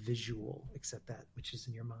have a visual except that which is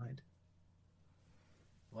in your mind.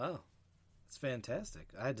 Wow. It's fantastic.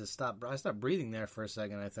 I stopped breathing there for a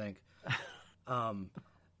second, I think.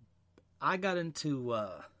 I got into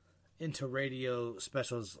radio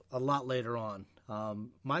specials a lot later on.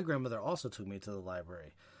 My grandmother also took me to the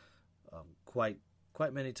library quite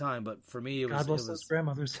many times, but for me it was... God bless those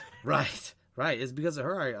grandmothers. Right. It's because of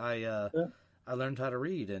her I learned how to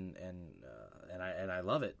read and I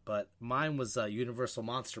love it. But mine was Universal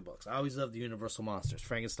Monster books. I always loved the Universal Monsters: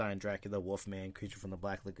 Frankenstein, Dracula, Wolfman, Creature from the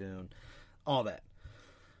Black Lagoon, all that.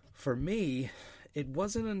 For me, it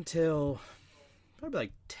wasn't until probably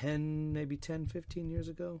like 10, 15 years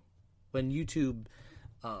ago when YouTube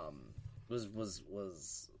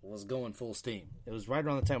was going full steam. It was right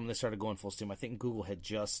around the time when they started going full steam. I think Google had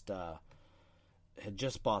just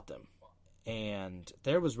bought them, and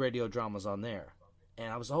there was radio dramas on there.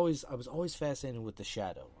 And I was always fascinated with The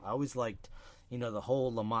Shadow. I always liked, the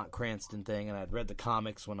whole Lamont Cranston thing, and I'd read the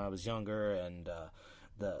comics when I was younger, and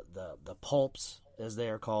the pulps, as they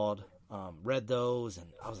are called, read those, and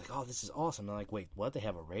I was like, oh, this is awesome. And I'm like, wait, what? They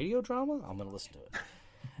have a radio drama? I'm going to listen to it.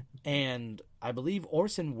 And I believe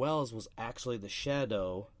Orson Welles was actually the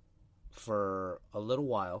Shadow for a little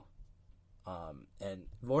while. And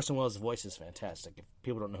Orson Welles' voice is fantastic. If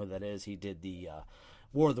people don't know who that is, he did the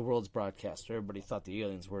War of the Worlds broadcast where everybody thought the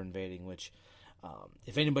aliens were invading, which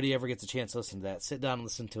if anybody ever gets a chance to listen to that, sit down and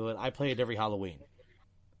listen to it. I play it every Halloween.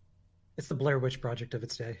 It's the Blair Witch Project of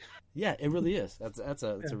its day. Yeah, it really is. That's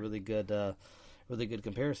a really good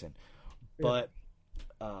comparison. Yeah. But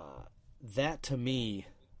that to me,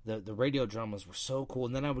 the radio dramas were so cool.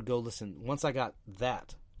 And then I would go listen once I got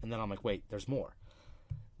that, and then I'm like, wait, there's more,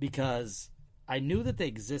 because I knew that they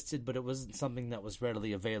existed, but it wasn't something that was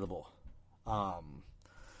readily available,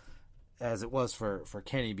 as it was for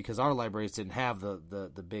Kenny, because our libraries didn't have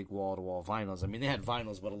the big wall-to-wall vinyls. I mean, they had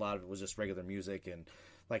vinyls, but a lot of it was just regular music and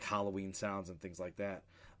like Halloween sounds and things like that.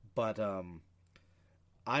 But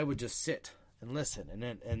I would just sit and listen,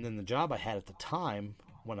 and then the job I had at the time,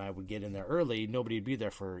 when I would get in there early, nobody would be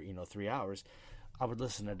there for 3 hours. I would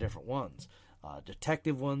listen to different ones.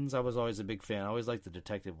 Detective ones, I was always a big fan. I always liked the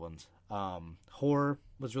detective ones. Horror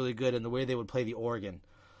was really good, and the way they would play the organ,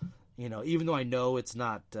 even though I know it's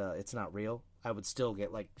not real, I would still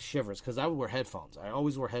get like shivers because I would wear headphones. I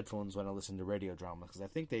always wear headphones when I listen to radio drama because I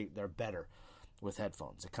think they're better with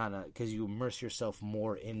headphones. It kind of, because you immerse yourself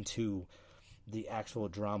more into the actual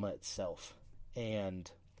drama itself and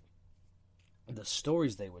the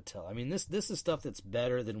stories they would tell. I mean, this is stuff that's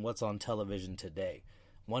better than what's on television today,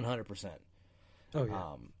 100%. Oh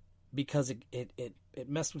yeah. Because it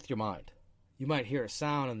messed with your mind. You might hear a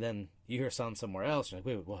sound and then you hear a sound somewhere else. You're like,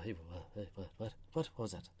 wait, what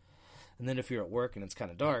was that? And then if you're at work and it's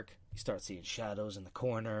kind of dark, you start seeing shadows in the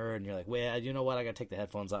corner, and you're like, well, you know what? I got to take the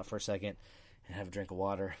headphones off for a second and have a drink of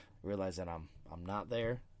water. Realize that I'm not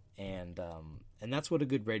there, and that's what a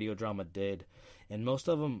good radio drama did. And most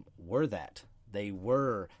of them were that. They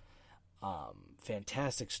were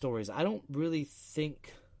fantastic stories. I don't really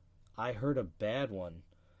think I heard a bad one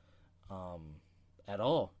at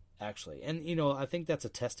all, actually. And, I think that's a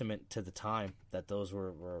testament to the time that those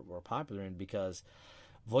were popular in, because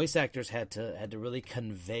voice actors had to really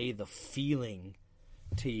convey the feeling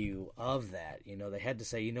to you of that. They had to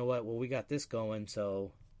say, you know what, well, we got this going,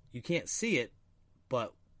 so you can't see it,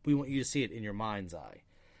 but we want you to see it in your mind's eye.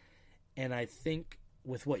 And I think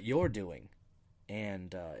with what you're doing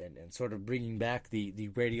and sort of bringing back the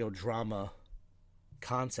radio drama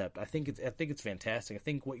concept, I think it's fantastic. I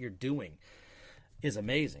think what you're doing is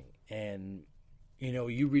amazing. And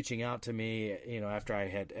you reaching out to me,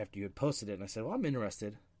 after you had posted it, and I said, well, I'm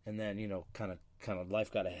interested. And then kind of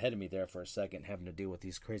life got ahead of me there for a second, having to deal with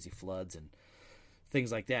these crazy floods and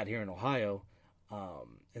things like that here in Ohio.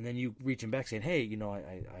 And then you reaching back saying, hey, you know,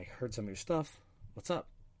 I heard some of your stuff. What's up?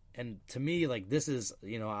 And to me, like, this is,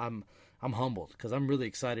 you know, I'm humbled because I'm really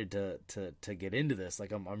excited to get into this.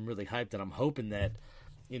 Like, I'm really hyped, and I'm hoping that,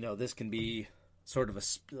 you know, this can be sort of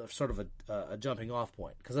a jumping off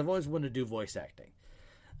point, because I've always wanted to do voice acting.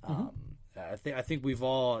 I think we've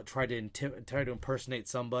all tried to impersonate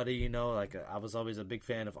somebody, you know. Like, I was always a big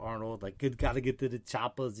fan of Arnold. Like, you gotta get to the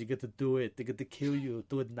choppers, you get to do it, they get to kill you,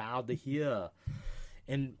 do it now, they here.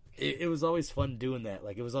 And it was always fun doing that.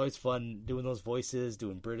 Like, it was always fun doing those voices,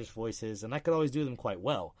 doing British voices, and I could always do them quite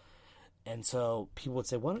well. And so people would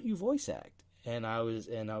say, "Why don't you voice act?" And I was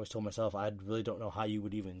told myself, I really don't know how you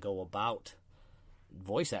would even go about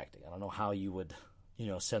voice acting. I don't know how you would, you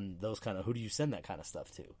know, send those kind of, who do you send that kind of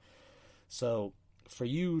stuff to? So for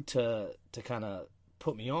you to kind of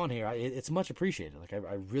put me on here, it's much appreciated. Like,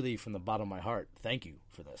 I really, from the bottom of my heart, thank you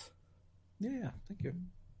for this. Yeah, thank you.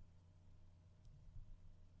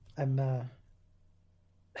 I'm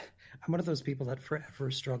one of those people that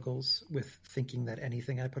forever struggles with thinking that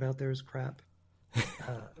anything I put out there is crap.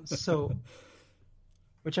 So,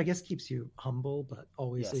 which I guess keeps you humble, but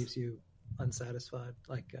always leaves you unsatisfied.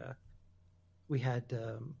 Like, we had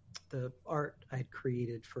the art I had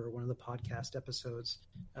created for one of the podcast episodes.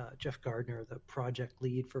 Jeff Gardner, the project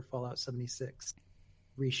lead for Fallout 76,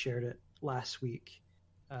 reshared it last week,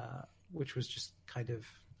 which was just kind of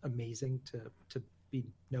amazing to be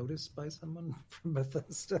noticed by someone from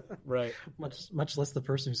Bethesda. Right. Much less the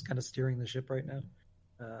person who's kind of steering the ship right now.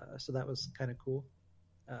 So that was kind of cool.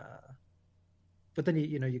 But then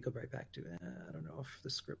you go right back to, I don't know if the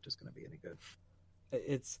script is going to be any good.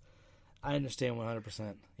 I understand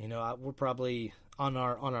 100%. You know, we're probably on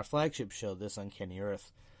our flagship show, This Uncanny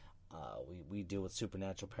Earth. We deal with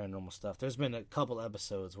supernatural, paranormal stuff. There's been a couple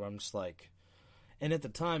episodes where I'm just like, and at the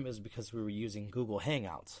time it was because we were using Google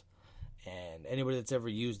Hangouts. And anybody that's ever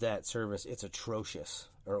used that service, it's atrocious,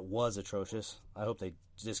 or it was atrocious. I hope they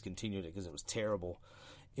discontinued it because it was terrible.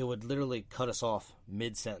 It would literally cut us off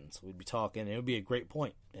mid-sentence. We'd be talking, and it would be a great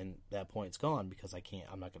point, and that point's gone because I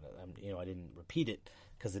didn't repeat it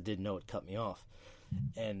because it didn't know it cut me off.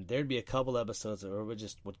 And there'd be a couple episodes where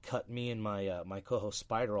it would cut me and my co-host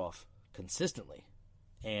Spider off consistently,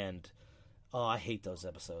 and I hate those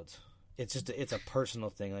episodes. It's a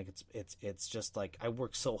personal thing. Like, it's just like, I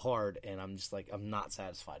work so hard, and I'm just like, I'm not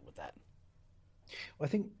satisfied with that. Well, I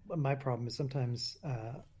think my problem is sometimes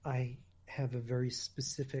I have a very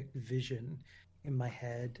specific vision in my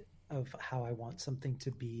head of how I want something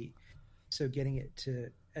to be. So getting it to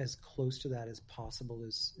as close to that as possible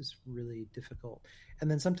is really difficult.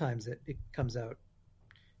 And then sometimes it comes out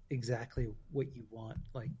exactly what you want.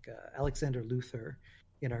 Like Alexander Luther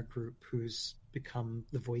in our group, who's become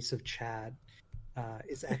the voice of Chad,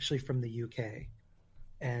 is actually from the UK.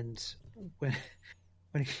 And when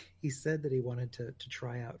he said that he wanted to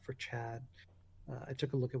try out for Chad, I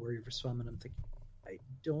took a look at where he was from, and I'm thinking, I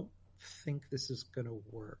don't think this is going to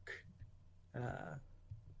work.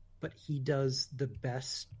 But he does the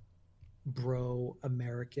best bro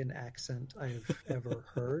American accent I've ever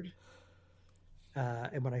heard.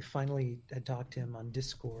 And when I finally had talked to him on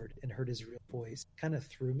Discord and heard his real voice, it kind of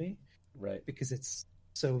threw me. Right. Because it's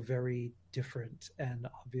so very different and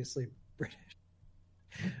obviously British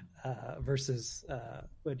versus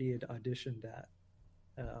what he had auditioned at.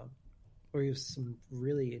 Where he has some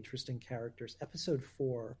really interesting characters. Episode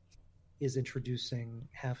 4 is introducing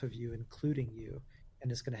half of you, including you,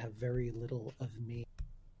 and is going to have very little of me,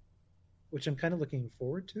 which I'm kind of looking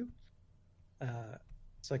forward to.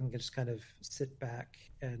 So I can just kind of sit back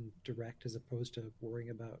and direct as opposed to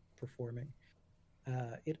worrying about performing.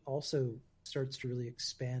 It also starts to really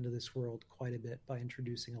expand this world quite a bit by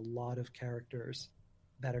introducing a lot of characters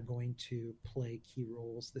that are going to play key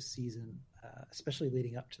roles this season, especially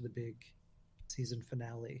leading up to the big season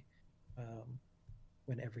finale,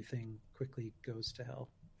 when everything quickly goes to hell.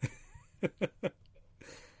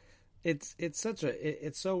 It's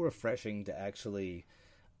so refreshing to actually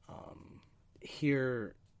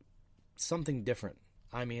hear something different.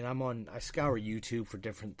 I mean, I scour YouTube for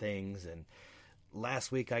different things, and last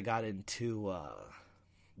week I got into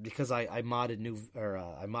because I modded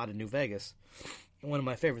New Vegas. And one of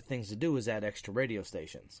my favorite things to do is add extra radio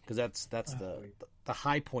stations, because that's the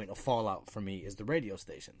high point of Fallout for me is the radio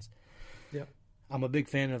stations. Yep. I'm a big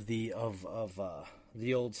fan of the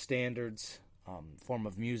old standards form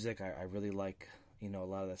of music. I really like, a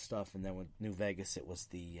lot of that stuff. And then with New Vegas, it was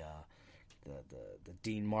the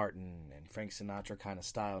Dean Martin and Frank Sinatra kind of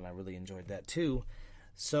style, and I really enjoyed that too.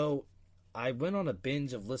 So I went on a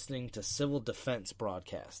binge of listening to civil defense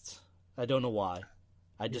broadcasts. I don't know why.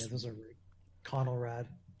 Those are Conal Rad.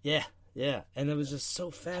 Yeah, Yeah, and it was just so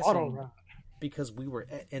Auto fascinating run. because we were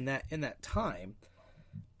in that time.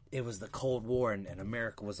 It was the Cold War, and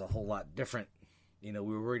America was a whole lot different. We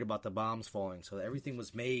were worried about the bombs falling, so everything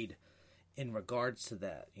was made in regards to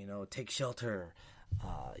that. Take shelter.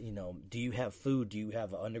 Do you have food? Do you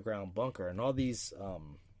have an underground bunker? And all these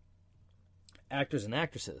actors and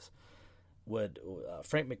actresses would.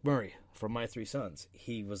 Frank McMurray from My Three Sons,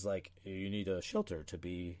 he was like, "You need a shelter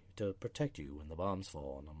to protect you when the bombs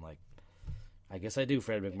fall." And I'm like, I guess I do,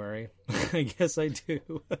 Fred McMurray. I guess I do.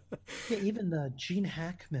 Yeah, even Gene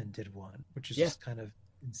Hackman did one, which is just kind of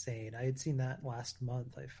insane. I had seen that last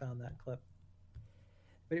month. I found that clip,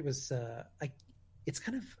 but it was it's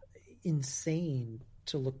kind of insane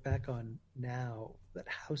to look back on now that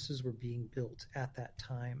houses were being built at that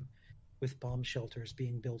time with bomb shelters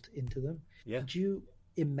being built into them. Yeah. Did you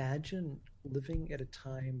imagine living at a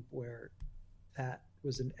time where that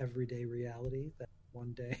was an everyday reality, that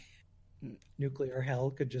one day nuclear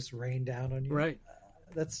hell could just rain down on you? Right.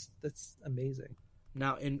 That's amazing.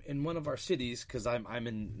 Now, in one of our cities, because I'm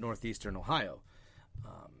in northeastern Ohio,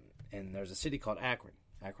 and there's a city called Akron,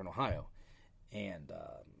 Ohio, and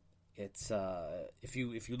it's if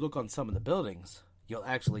you look on some of the buildings, you'll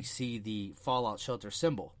actually see the fallout shelter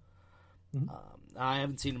symbol. Mm-hmm. I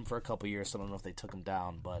haven't seen them for a couple years, so I don't know if they took them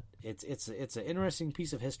down, but it's an interesting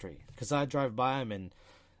piece of history because I drive by them and.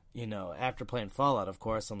 After playing Fallout, of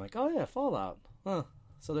course, I'm like, oh yeah, Fallout. Huh.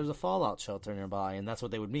 So there's a Fallout shelter nearby, and that's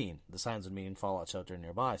what they would mean. The signs would mean Fallout shelter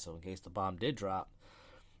nearby, so in case the bomb did drop,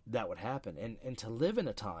 that would happen. And to live in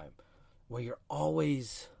a time where you're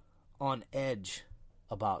always on edge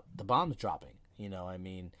about the bombs dropping.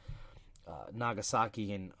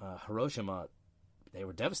 Nagasaki and Hiroshima, they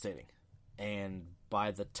were devastating. And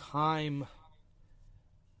by the time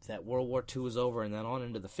that World War II was over and then on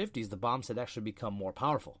into the 50s, the bombs had actually become more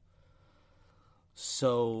powerful.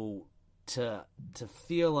 So to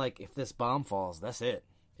feel like if this bomb falls, that's it.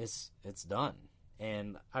 It's done.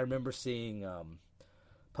 And I remember seeing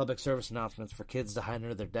public service announcements for kids to hide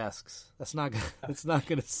under their desks. It's not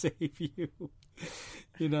going to save you.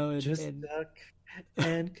 Just duck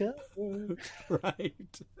and cover.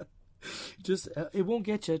 Right. Just it won't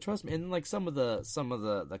get you, trust me. And like some of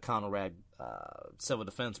the Conrad civil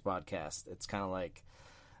defense broadcast, it's kind of like,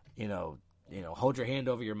 hold your hand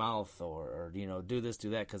over your mouth or do this, do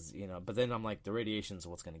that, because But then I'm like, the radiation is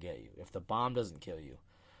what's going to get you. If the bomb doesn't kill you,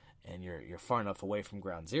 and you're far enough away from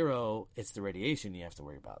ground zero, it's the radiation you have to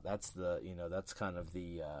worry about. That's that's kind of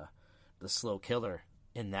the slow killer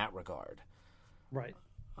in that regard. Right.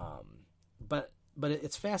 But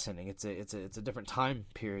it's fascinating. It's a different time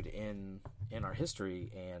period in our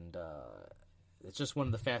history, and it's just one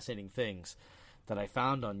of the fascinating things that I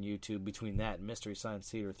found on YouTube between that and Mystery Science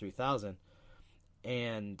Theater 3000,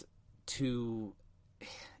 and to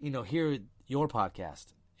hear your podcast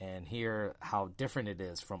and hear how different it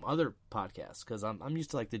is from other podcasts, because I'm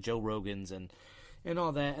used to like the Joe Rogans and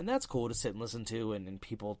all that, and that's cool to sit and listen to, and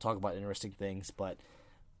people talk about interesting things, but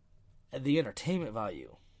the entertainment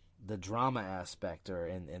value, the drama aspect, or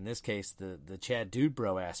in this case, the Chad Dude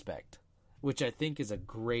Bro aspect, which I think is a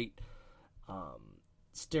great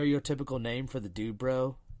stereotypical name for the Dude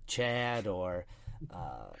Bro, Chad, or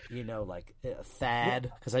like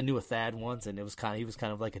Thad, because I knew a Thad once, and he was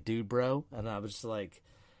kind of like a Dude Bro, and I was just like,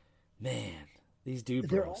 man, these Dude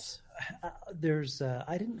Bros. There's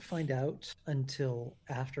I didn't find out until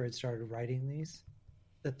after I'd started writing these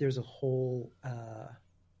that there's a whole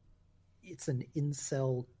it's an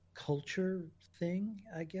incel culture thing,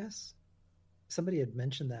 I guess. Somebody had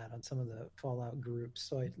mentioned that on some of the Fallout groups,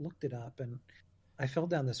 so I looked it up and I fell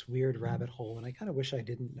down this weird rabbit hole, and I kind of wish I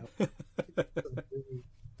didn't know. Some really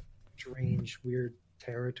strange, weird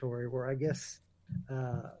territory where I guess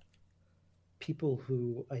people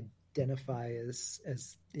who identify as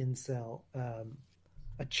incel,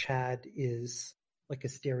 a Chad is like a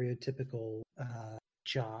stereotypical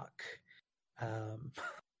jock.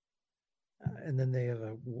 And then they have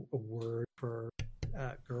a word for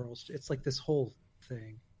girls. It's like this whole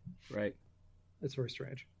thing. Right. It's very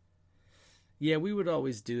strange. Yeah, we would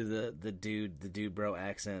always do the dude bro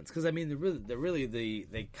accents, because I mean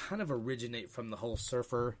they kind of originate from the whole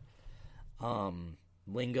surfer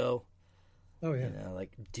lingo. Oh yeah.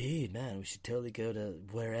 Like, dude, man, we should totally go to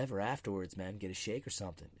wherever afterwards, man, get a shake or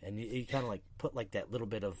something. And you kind of like put like that little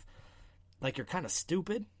bit of like you're kind of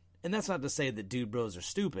stupid, and that's not to say that dude bros are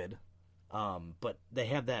stupid. But they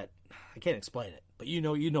have that, I can't explain it, but you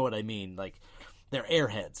know what I mean. Like, they're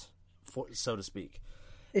airheads, so to speak.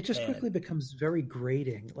 It just quickly becomes very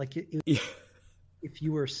grating. Like, if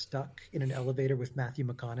you were stuck in an elevator with Matthew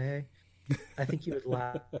McConaughey, I think you would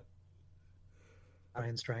laugh. try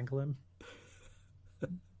and strangle him.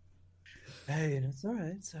 Hey, and it's all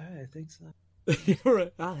right. It's all right. I think so. You're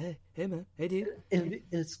right. Oh, hey, man. Hey, dude.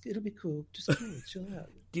 It'll be cool. Just cool. Chill out.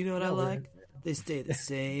 Do you know what I like? They stay the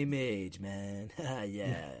same age, man.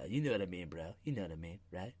 Yeah, you know what I mean, bro. You know what I mean,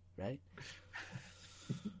 right? Right?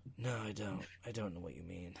 No, I don't. I don't know what you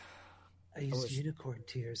mean. I use unicorn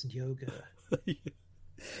tears in yoga. Yeah.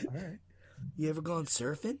 All right. You ever gone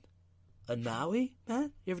surfing? On Maui,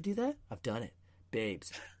 man? You ever do that? I've done it.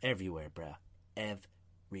 Babes, everywhere, bro. Everywhere.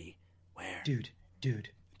 Dude.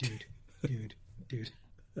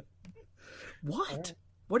 What? Right.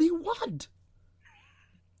 What do you want?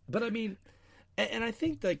 But I mean, and I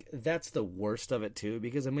think like that's the worst of it too,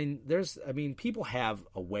 because people have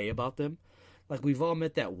a way about them. Like we've all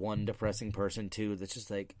met that one depressing person too that's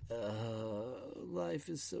just like, life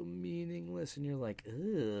is so meaningless, and you're like,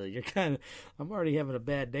 I'm already having a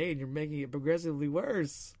bad day, and you're making it progressively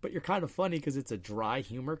worse. But you're kind of funny because it's a dry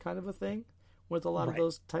humor kind of a thing with a lot of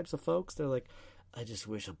those types of folks. They're like, I just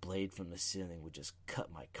wish a blade from the ceiling would just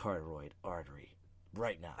cut my carotid artery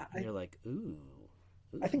right now. And you're like, ooh.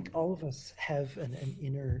 I think all of us have an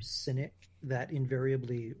inner cynic that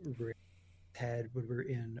invariably had when we're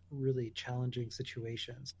in really challenging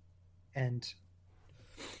situations. And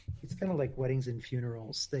it's kind of like weddings and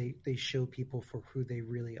funerals. They show people for who they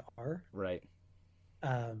really are. Right.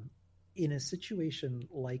 In a situation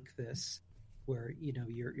like this, where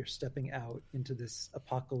you're stepping out into this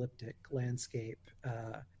apocalyptic landscape,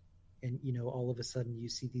 and all of a sudden you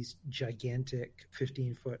see these gigantic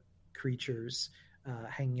 15-foot creatures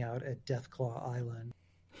hanging out at Deathclaw Island,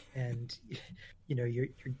 and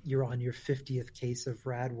you're on your 50th case of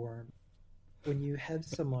radworm. When you have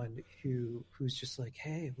someone who's just like,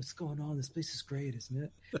 hey, what's going on? This place is great, isn't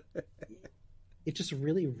it? It just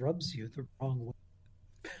really rubs you the wrong way,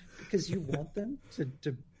 because you want them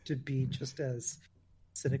to be just as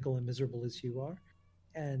cynical and miserable as you are,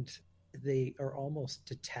 and they are almost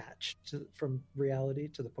detached from reality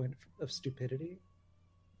to the point of stupidity,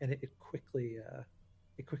 and it quickly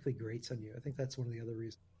grates on you. I think that's one of the other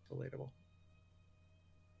reasons it's relatable.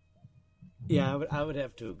 Yeah, I would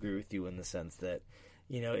have to agree with you in the sense that,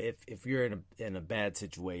 if you're in a bad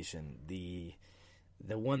situation, the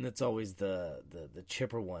one that's always the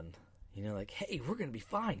chipper one, like, hey, we're gonna be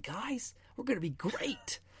fine, guys. We're gonna be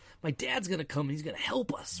great. My dad's gonna come and he's gonna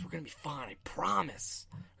help us. We're gonna be fine. I promise.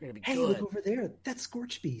 We're gonna be good. Hey, look over there. That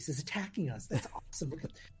Scorch Beast is attacking us. That's awesome. Look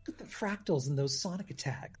at the fractals and those sonic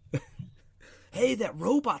attacks. Hey, that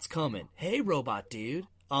robot's coming. Hey, robot dude.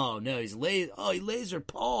 Oh no, he lasered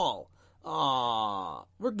Paul. Aw,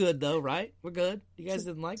 we're good though, right? We're good. You guys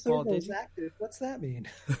didn't like Paul, did you? Active. What's that mean?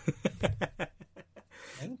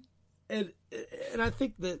 and I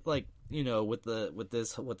think that, like, with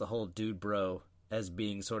the whole dude bro as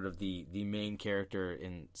being sort of the main character,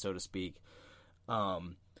 in so to speak,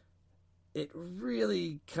 it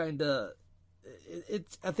really kind of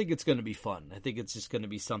I think it's going to be fun. I think it's just going to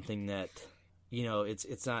be something that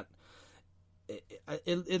it's not.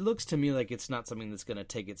 It looks to me like it's not something that's going to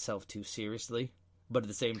take itself too seriously, but at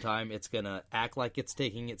the same time, it's going to act like it's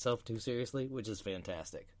taking itself too seriously, which is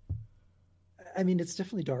fantastic. I mean, it's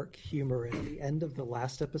definitely dark humor, and the end of the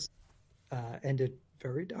last episode ended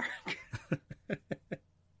very dark,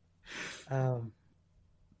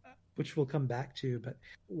 which we'll come back to. But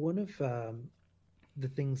one of the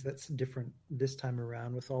things that's different this time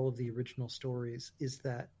around with all of the original stories is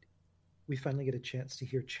that we finally get a chance to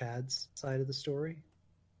hear Chad's side of the story,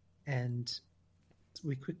 and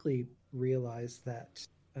we quickly realize that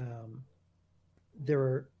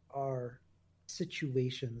there are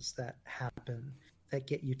situations that happen that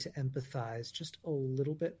get you to empathize just a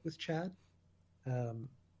little bit with Chad.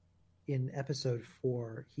 In episode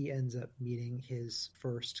 4, he ends up meeting his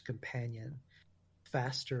first companion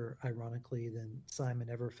faster, ironically, than Simon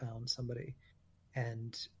ever found somebody,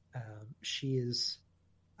 and she is,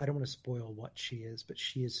 I don't want to spoil what she is, but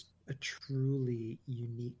she is a truly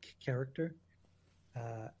unique character,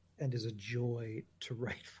 and is a joy to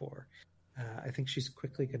write for. I think she's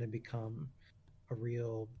quickly going to become a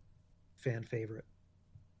real fan favorite.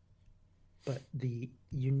 But the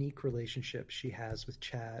unique relationship she has with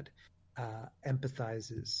Chad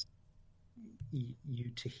empathizes you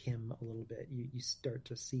to him a little bit. You start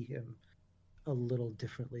to see him a little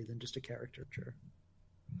differently than just a caricature.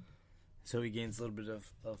 So he gains a little bit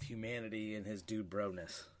of humanity in his dude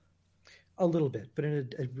bro-ness. A little bit, but in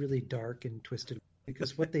a really dark and twisted way,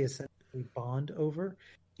 because what they essentially bond over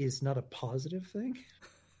is not a positive thing.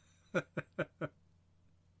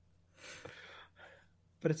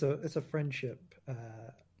 But it's a friendship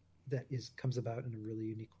that comes about in a really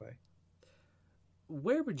unique way.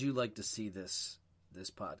 Where would you like to see this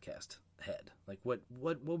this podcast head? Like, what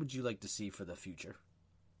would you like to see for the future?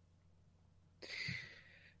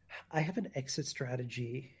 I have an exit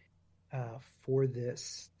strategy for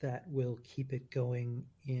this that will keep it going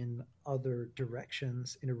in other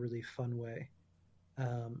directions in a really fun way.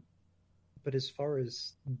 But as far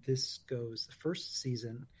as this goes, the first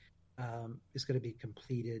season is going to be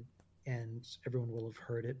completed, and everyone will have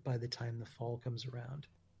heard it by the time the fall comes around.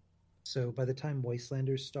 So by the time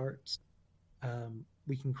Wastelanders starts,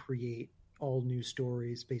 we can create all new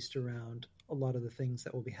stories based around a lot of the things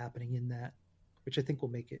that will be happening in that, which I think will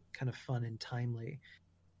make it kind of fun and timely.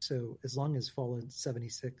 So as long as Fallout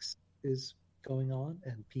 76 is going on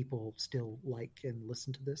and people still like and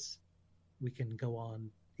listen to this, we can go on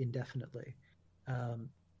indefinitely.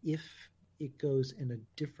 If it goes in a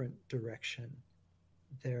different direction,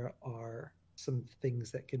 there are some things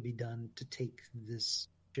that can be done to take this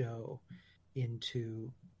show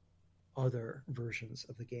into other versions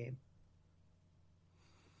of the game.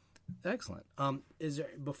 Excellent.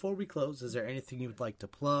 Before we close, is there anything you would like to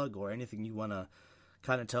plug or anything you want to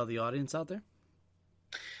kind of tell the audience out there?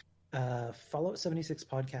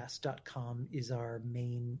 Fallout76podcast.com is our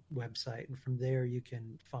main website, and from there you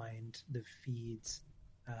can find the feeds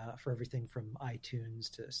for everything from iTunes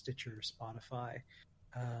to Stitcher, Spotify,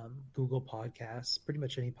 Google Podcasts, pretty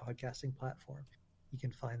much any podcasting platform. You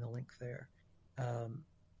can find the link there.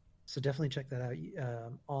 So definitely check that out.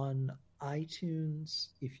 On iTunes,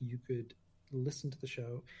 if you could listen to the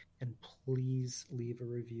show and please leave a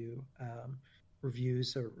review.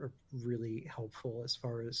 Reviews are really helpful as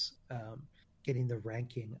far as getting the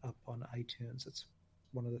ranking up on iTunes. It's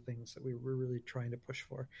one of the things that we're really trying to push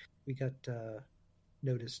for. We got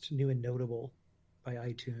noticed new and notable by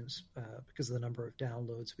iTunes because of the number of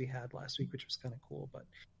downloads we had last week, which was kind of cool. But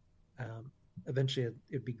eventually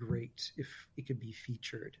it'd be great if it could be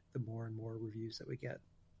featured the more and more reviews that we get.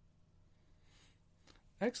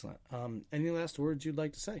 Excellent. Any last words you'd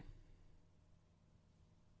like to say?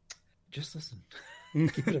 Just listen.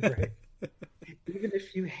 Give it a break. Even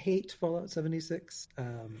if you hate Fallout 76,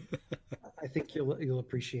 I think you'll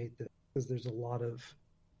appreciate this because there's a lot of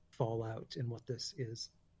Fallout in what this is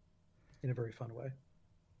in a very fun way.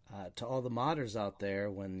 To all the modders out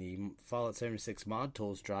there, when the Fallout 76 mod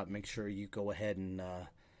tools drop, make sure you go ahead and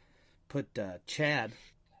put Chad,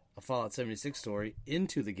 a Fallout 76 story,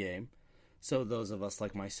 into the game. So those of us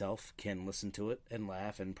like myself can listen to it and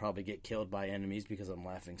laugh and probably get killed by enemies because I'm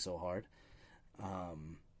laughing so hard.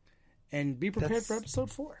 And be prepared for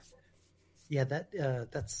episode 4. Yeah,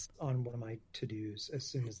 that's on one of my to-dos as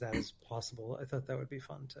soon as that is possible. I thought that would be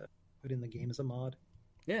fun to put in the game as a mod.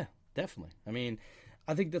 Yeah, definitely. I mean,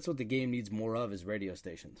 I think that's what the game needs more of is radio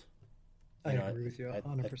stations. I agree with you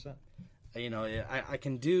 100%. I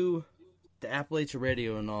can do the Appalachia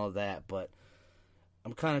radio and all of that, but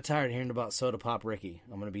I'm kind of tired of hearing about Soda Pop Ricky.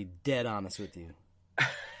 I'm going to be dead honest with you.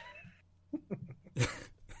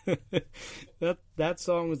 that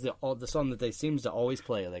song was the song that they seems to always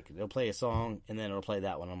play. Like they'll play a song and then it'll play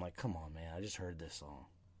that one. I'm like, come on, man! I just heard this song.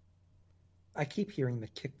 I keep hearing the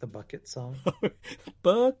Kick the Bucket song.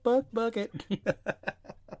 Bucket.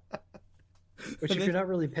 Which, if you're not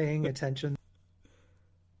really paying attention,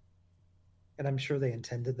 and I'm sure they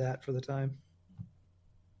intended that for the time.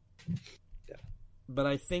 But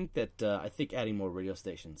I think that adding more radio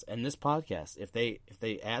stations and this podcast, if they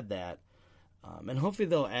add that, and hopefully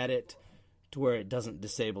they'll add it to where it doesn't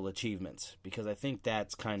disable achievements, because I think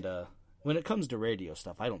that's kind of, when it comes to radio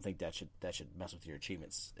stuff, I don't think that should mess with your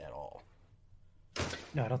achievements at all.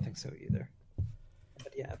 No, I don't think so either.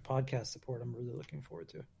 But yeah, podcast support I'm really looking forward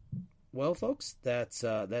to. Well, folks, that's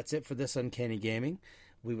it for this Uncanny Gaming.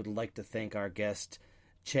 We would like to thank our guest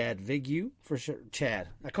Chad Vignew for sure. Chad,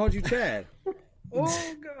 I called you Chad.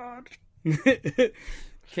 Oh, God.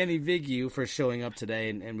 Kenny Vignew for showing up today,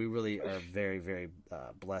 and we really are very, very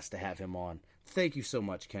blessed to have him on. Thank you so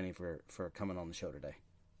much, Kenny, for coming on the show today.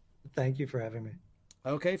 Thank you for having me.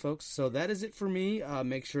 Okay, folks, so that is it for me.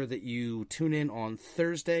 Make sure that you tune in on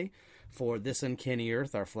Thursday for This Uncanny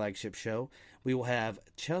Earth, our flagship show. We will have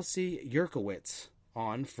Chelsea Yurkowitz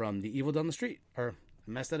on from The Evil Down the Street. Or,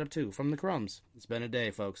 I messed that up too, from The Crumbs. It's been a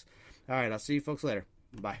day, folks. All right, I'll see you folks later.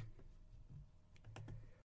 Bye.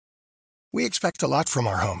 We expect a lot from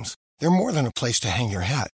our homes. They're more than a place to hang your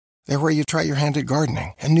hat. They're where you try your hand at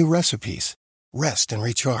gardening and new recipes. Rest and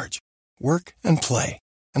recharge. Work and play.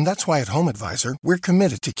 And that's why at Home Advisor, we're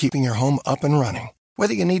committed to keeping your home up and running.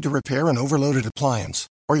 Whether you need to repair an overloaded appliance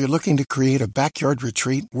or you're looking to create a backyard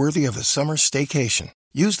retreat worthy of a summer staycation,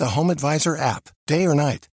 use the Home Advisor app, day or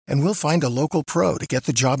night, and we'll find a local pro to get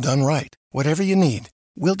the job done right. Whatever you need,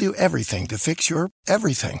 we'll do everything to fix your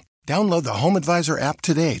everything. Download the Home Advisor app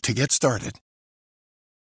today to get started.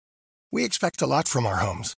 We expect a lot from our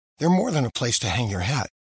homes. They're more than a place to hang your hat.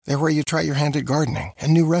 They're where you try your hand at gardening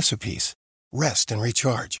and new recipes. Rest and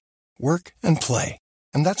recharge. Work and play.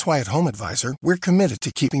 And that's why at Home Advisor, we're committed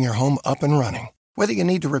to keeping your home up and running. Whether you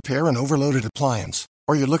need to repair an overloaded appliance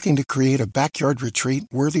or you're looking to create a backyard retreat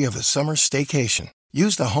worthy of a summer staycation,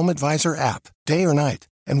 use the Home Advisor app, day or night,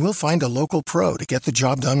 and we'll find a local pro to get the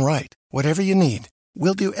job done right. Whatever you need,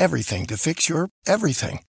 we'll do everything to fix your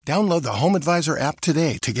everything. Download the Home Advisor app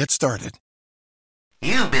today to get started.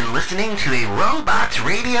 You've been listening to a Robots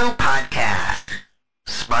Radio podcast.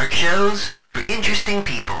 Smart shows for interesting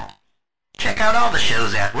people. Check out all the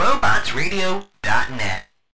shows at robotsradio.net.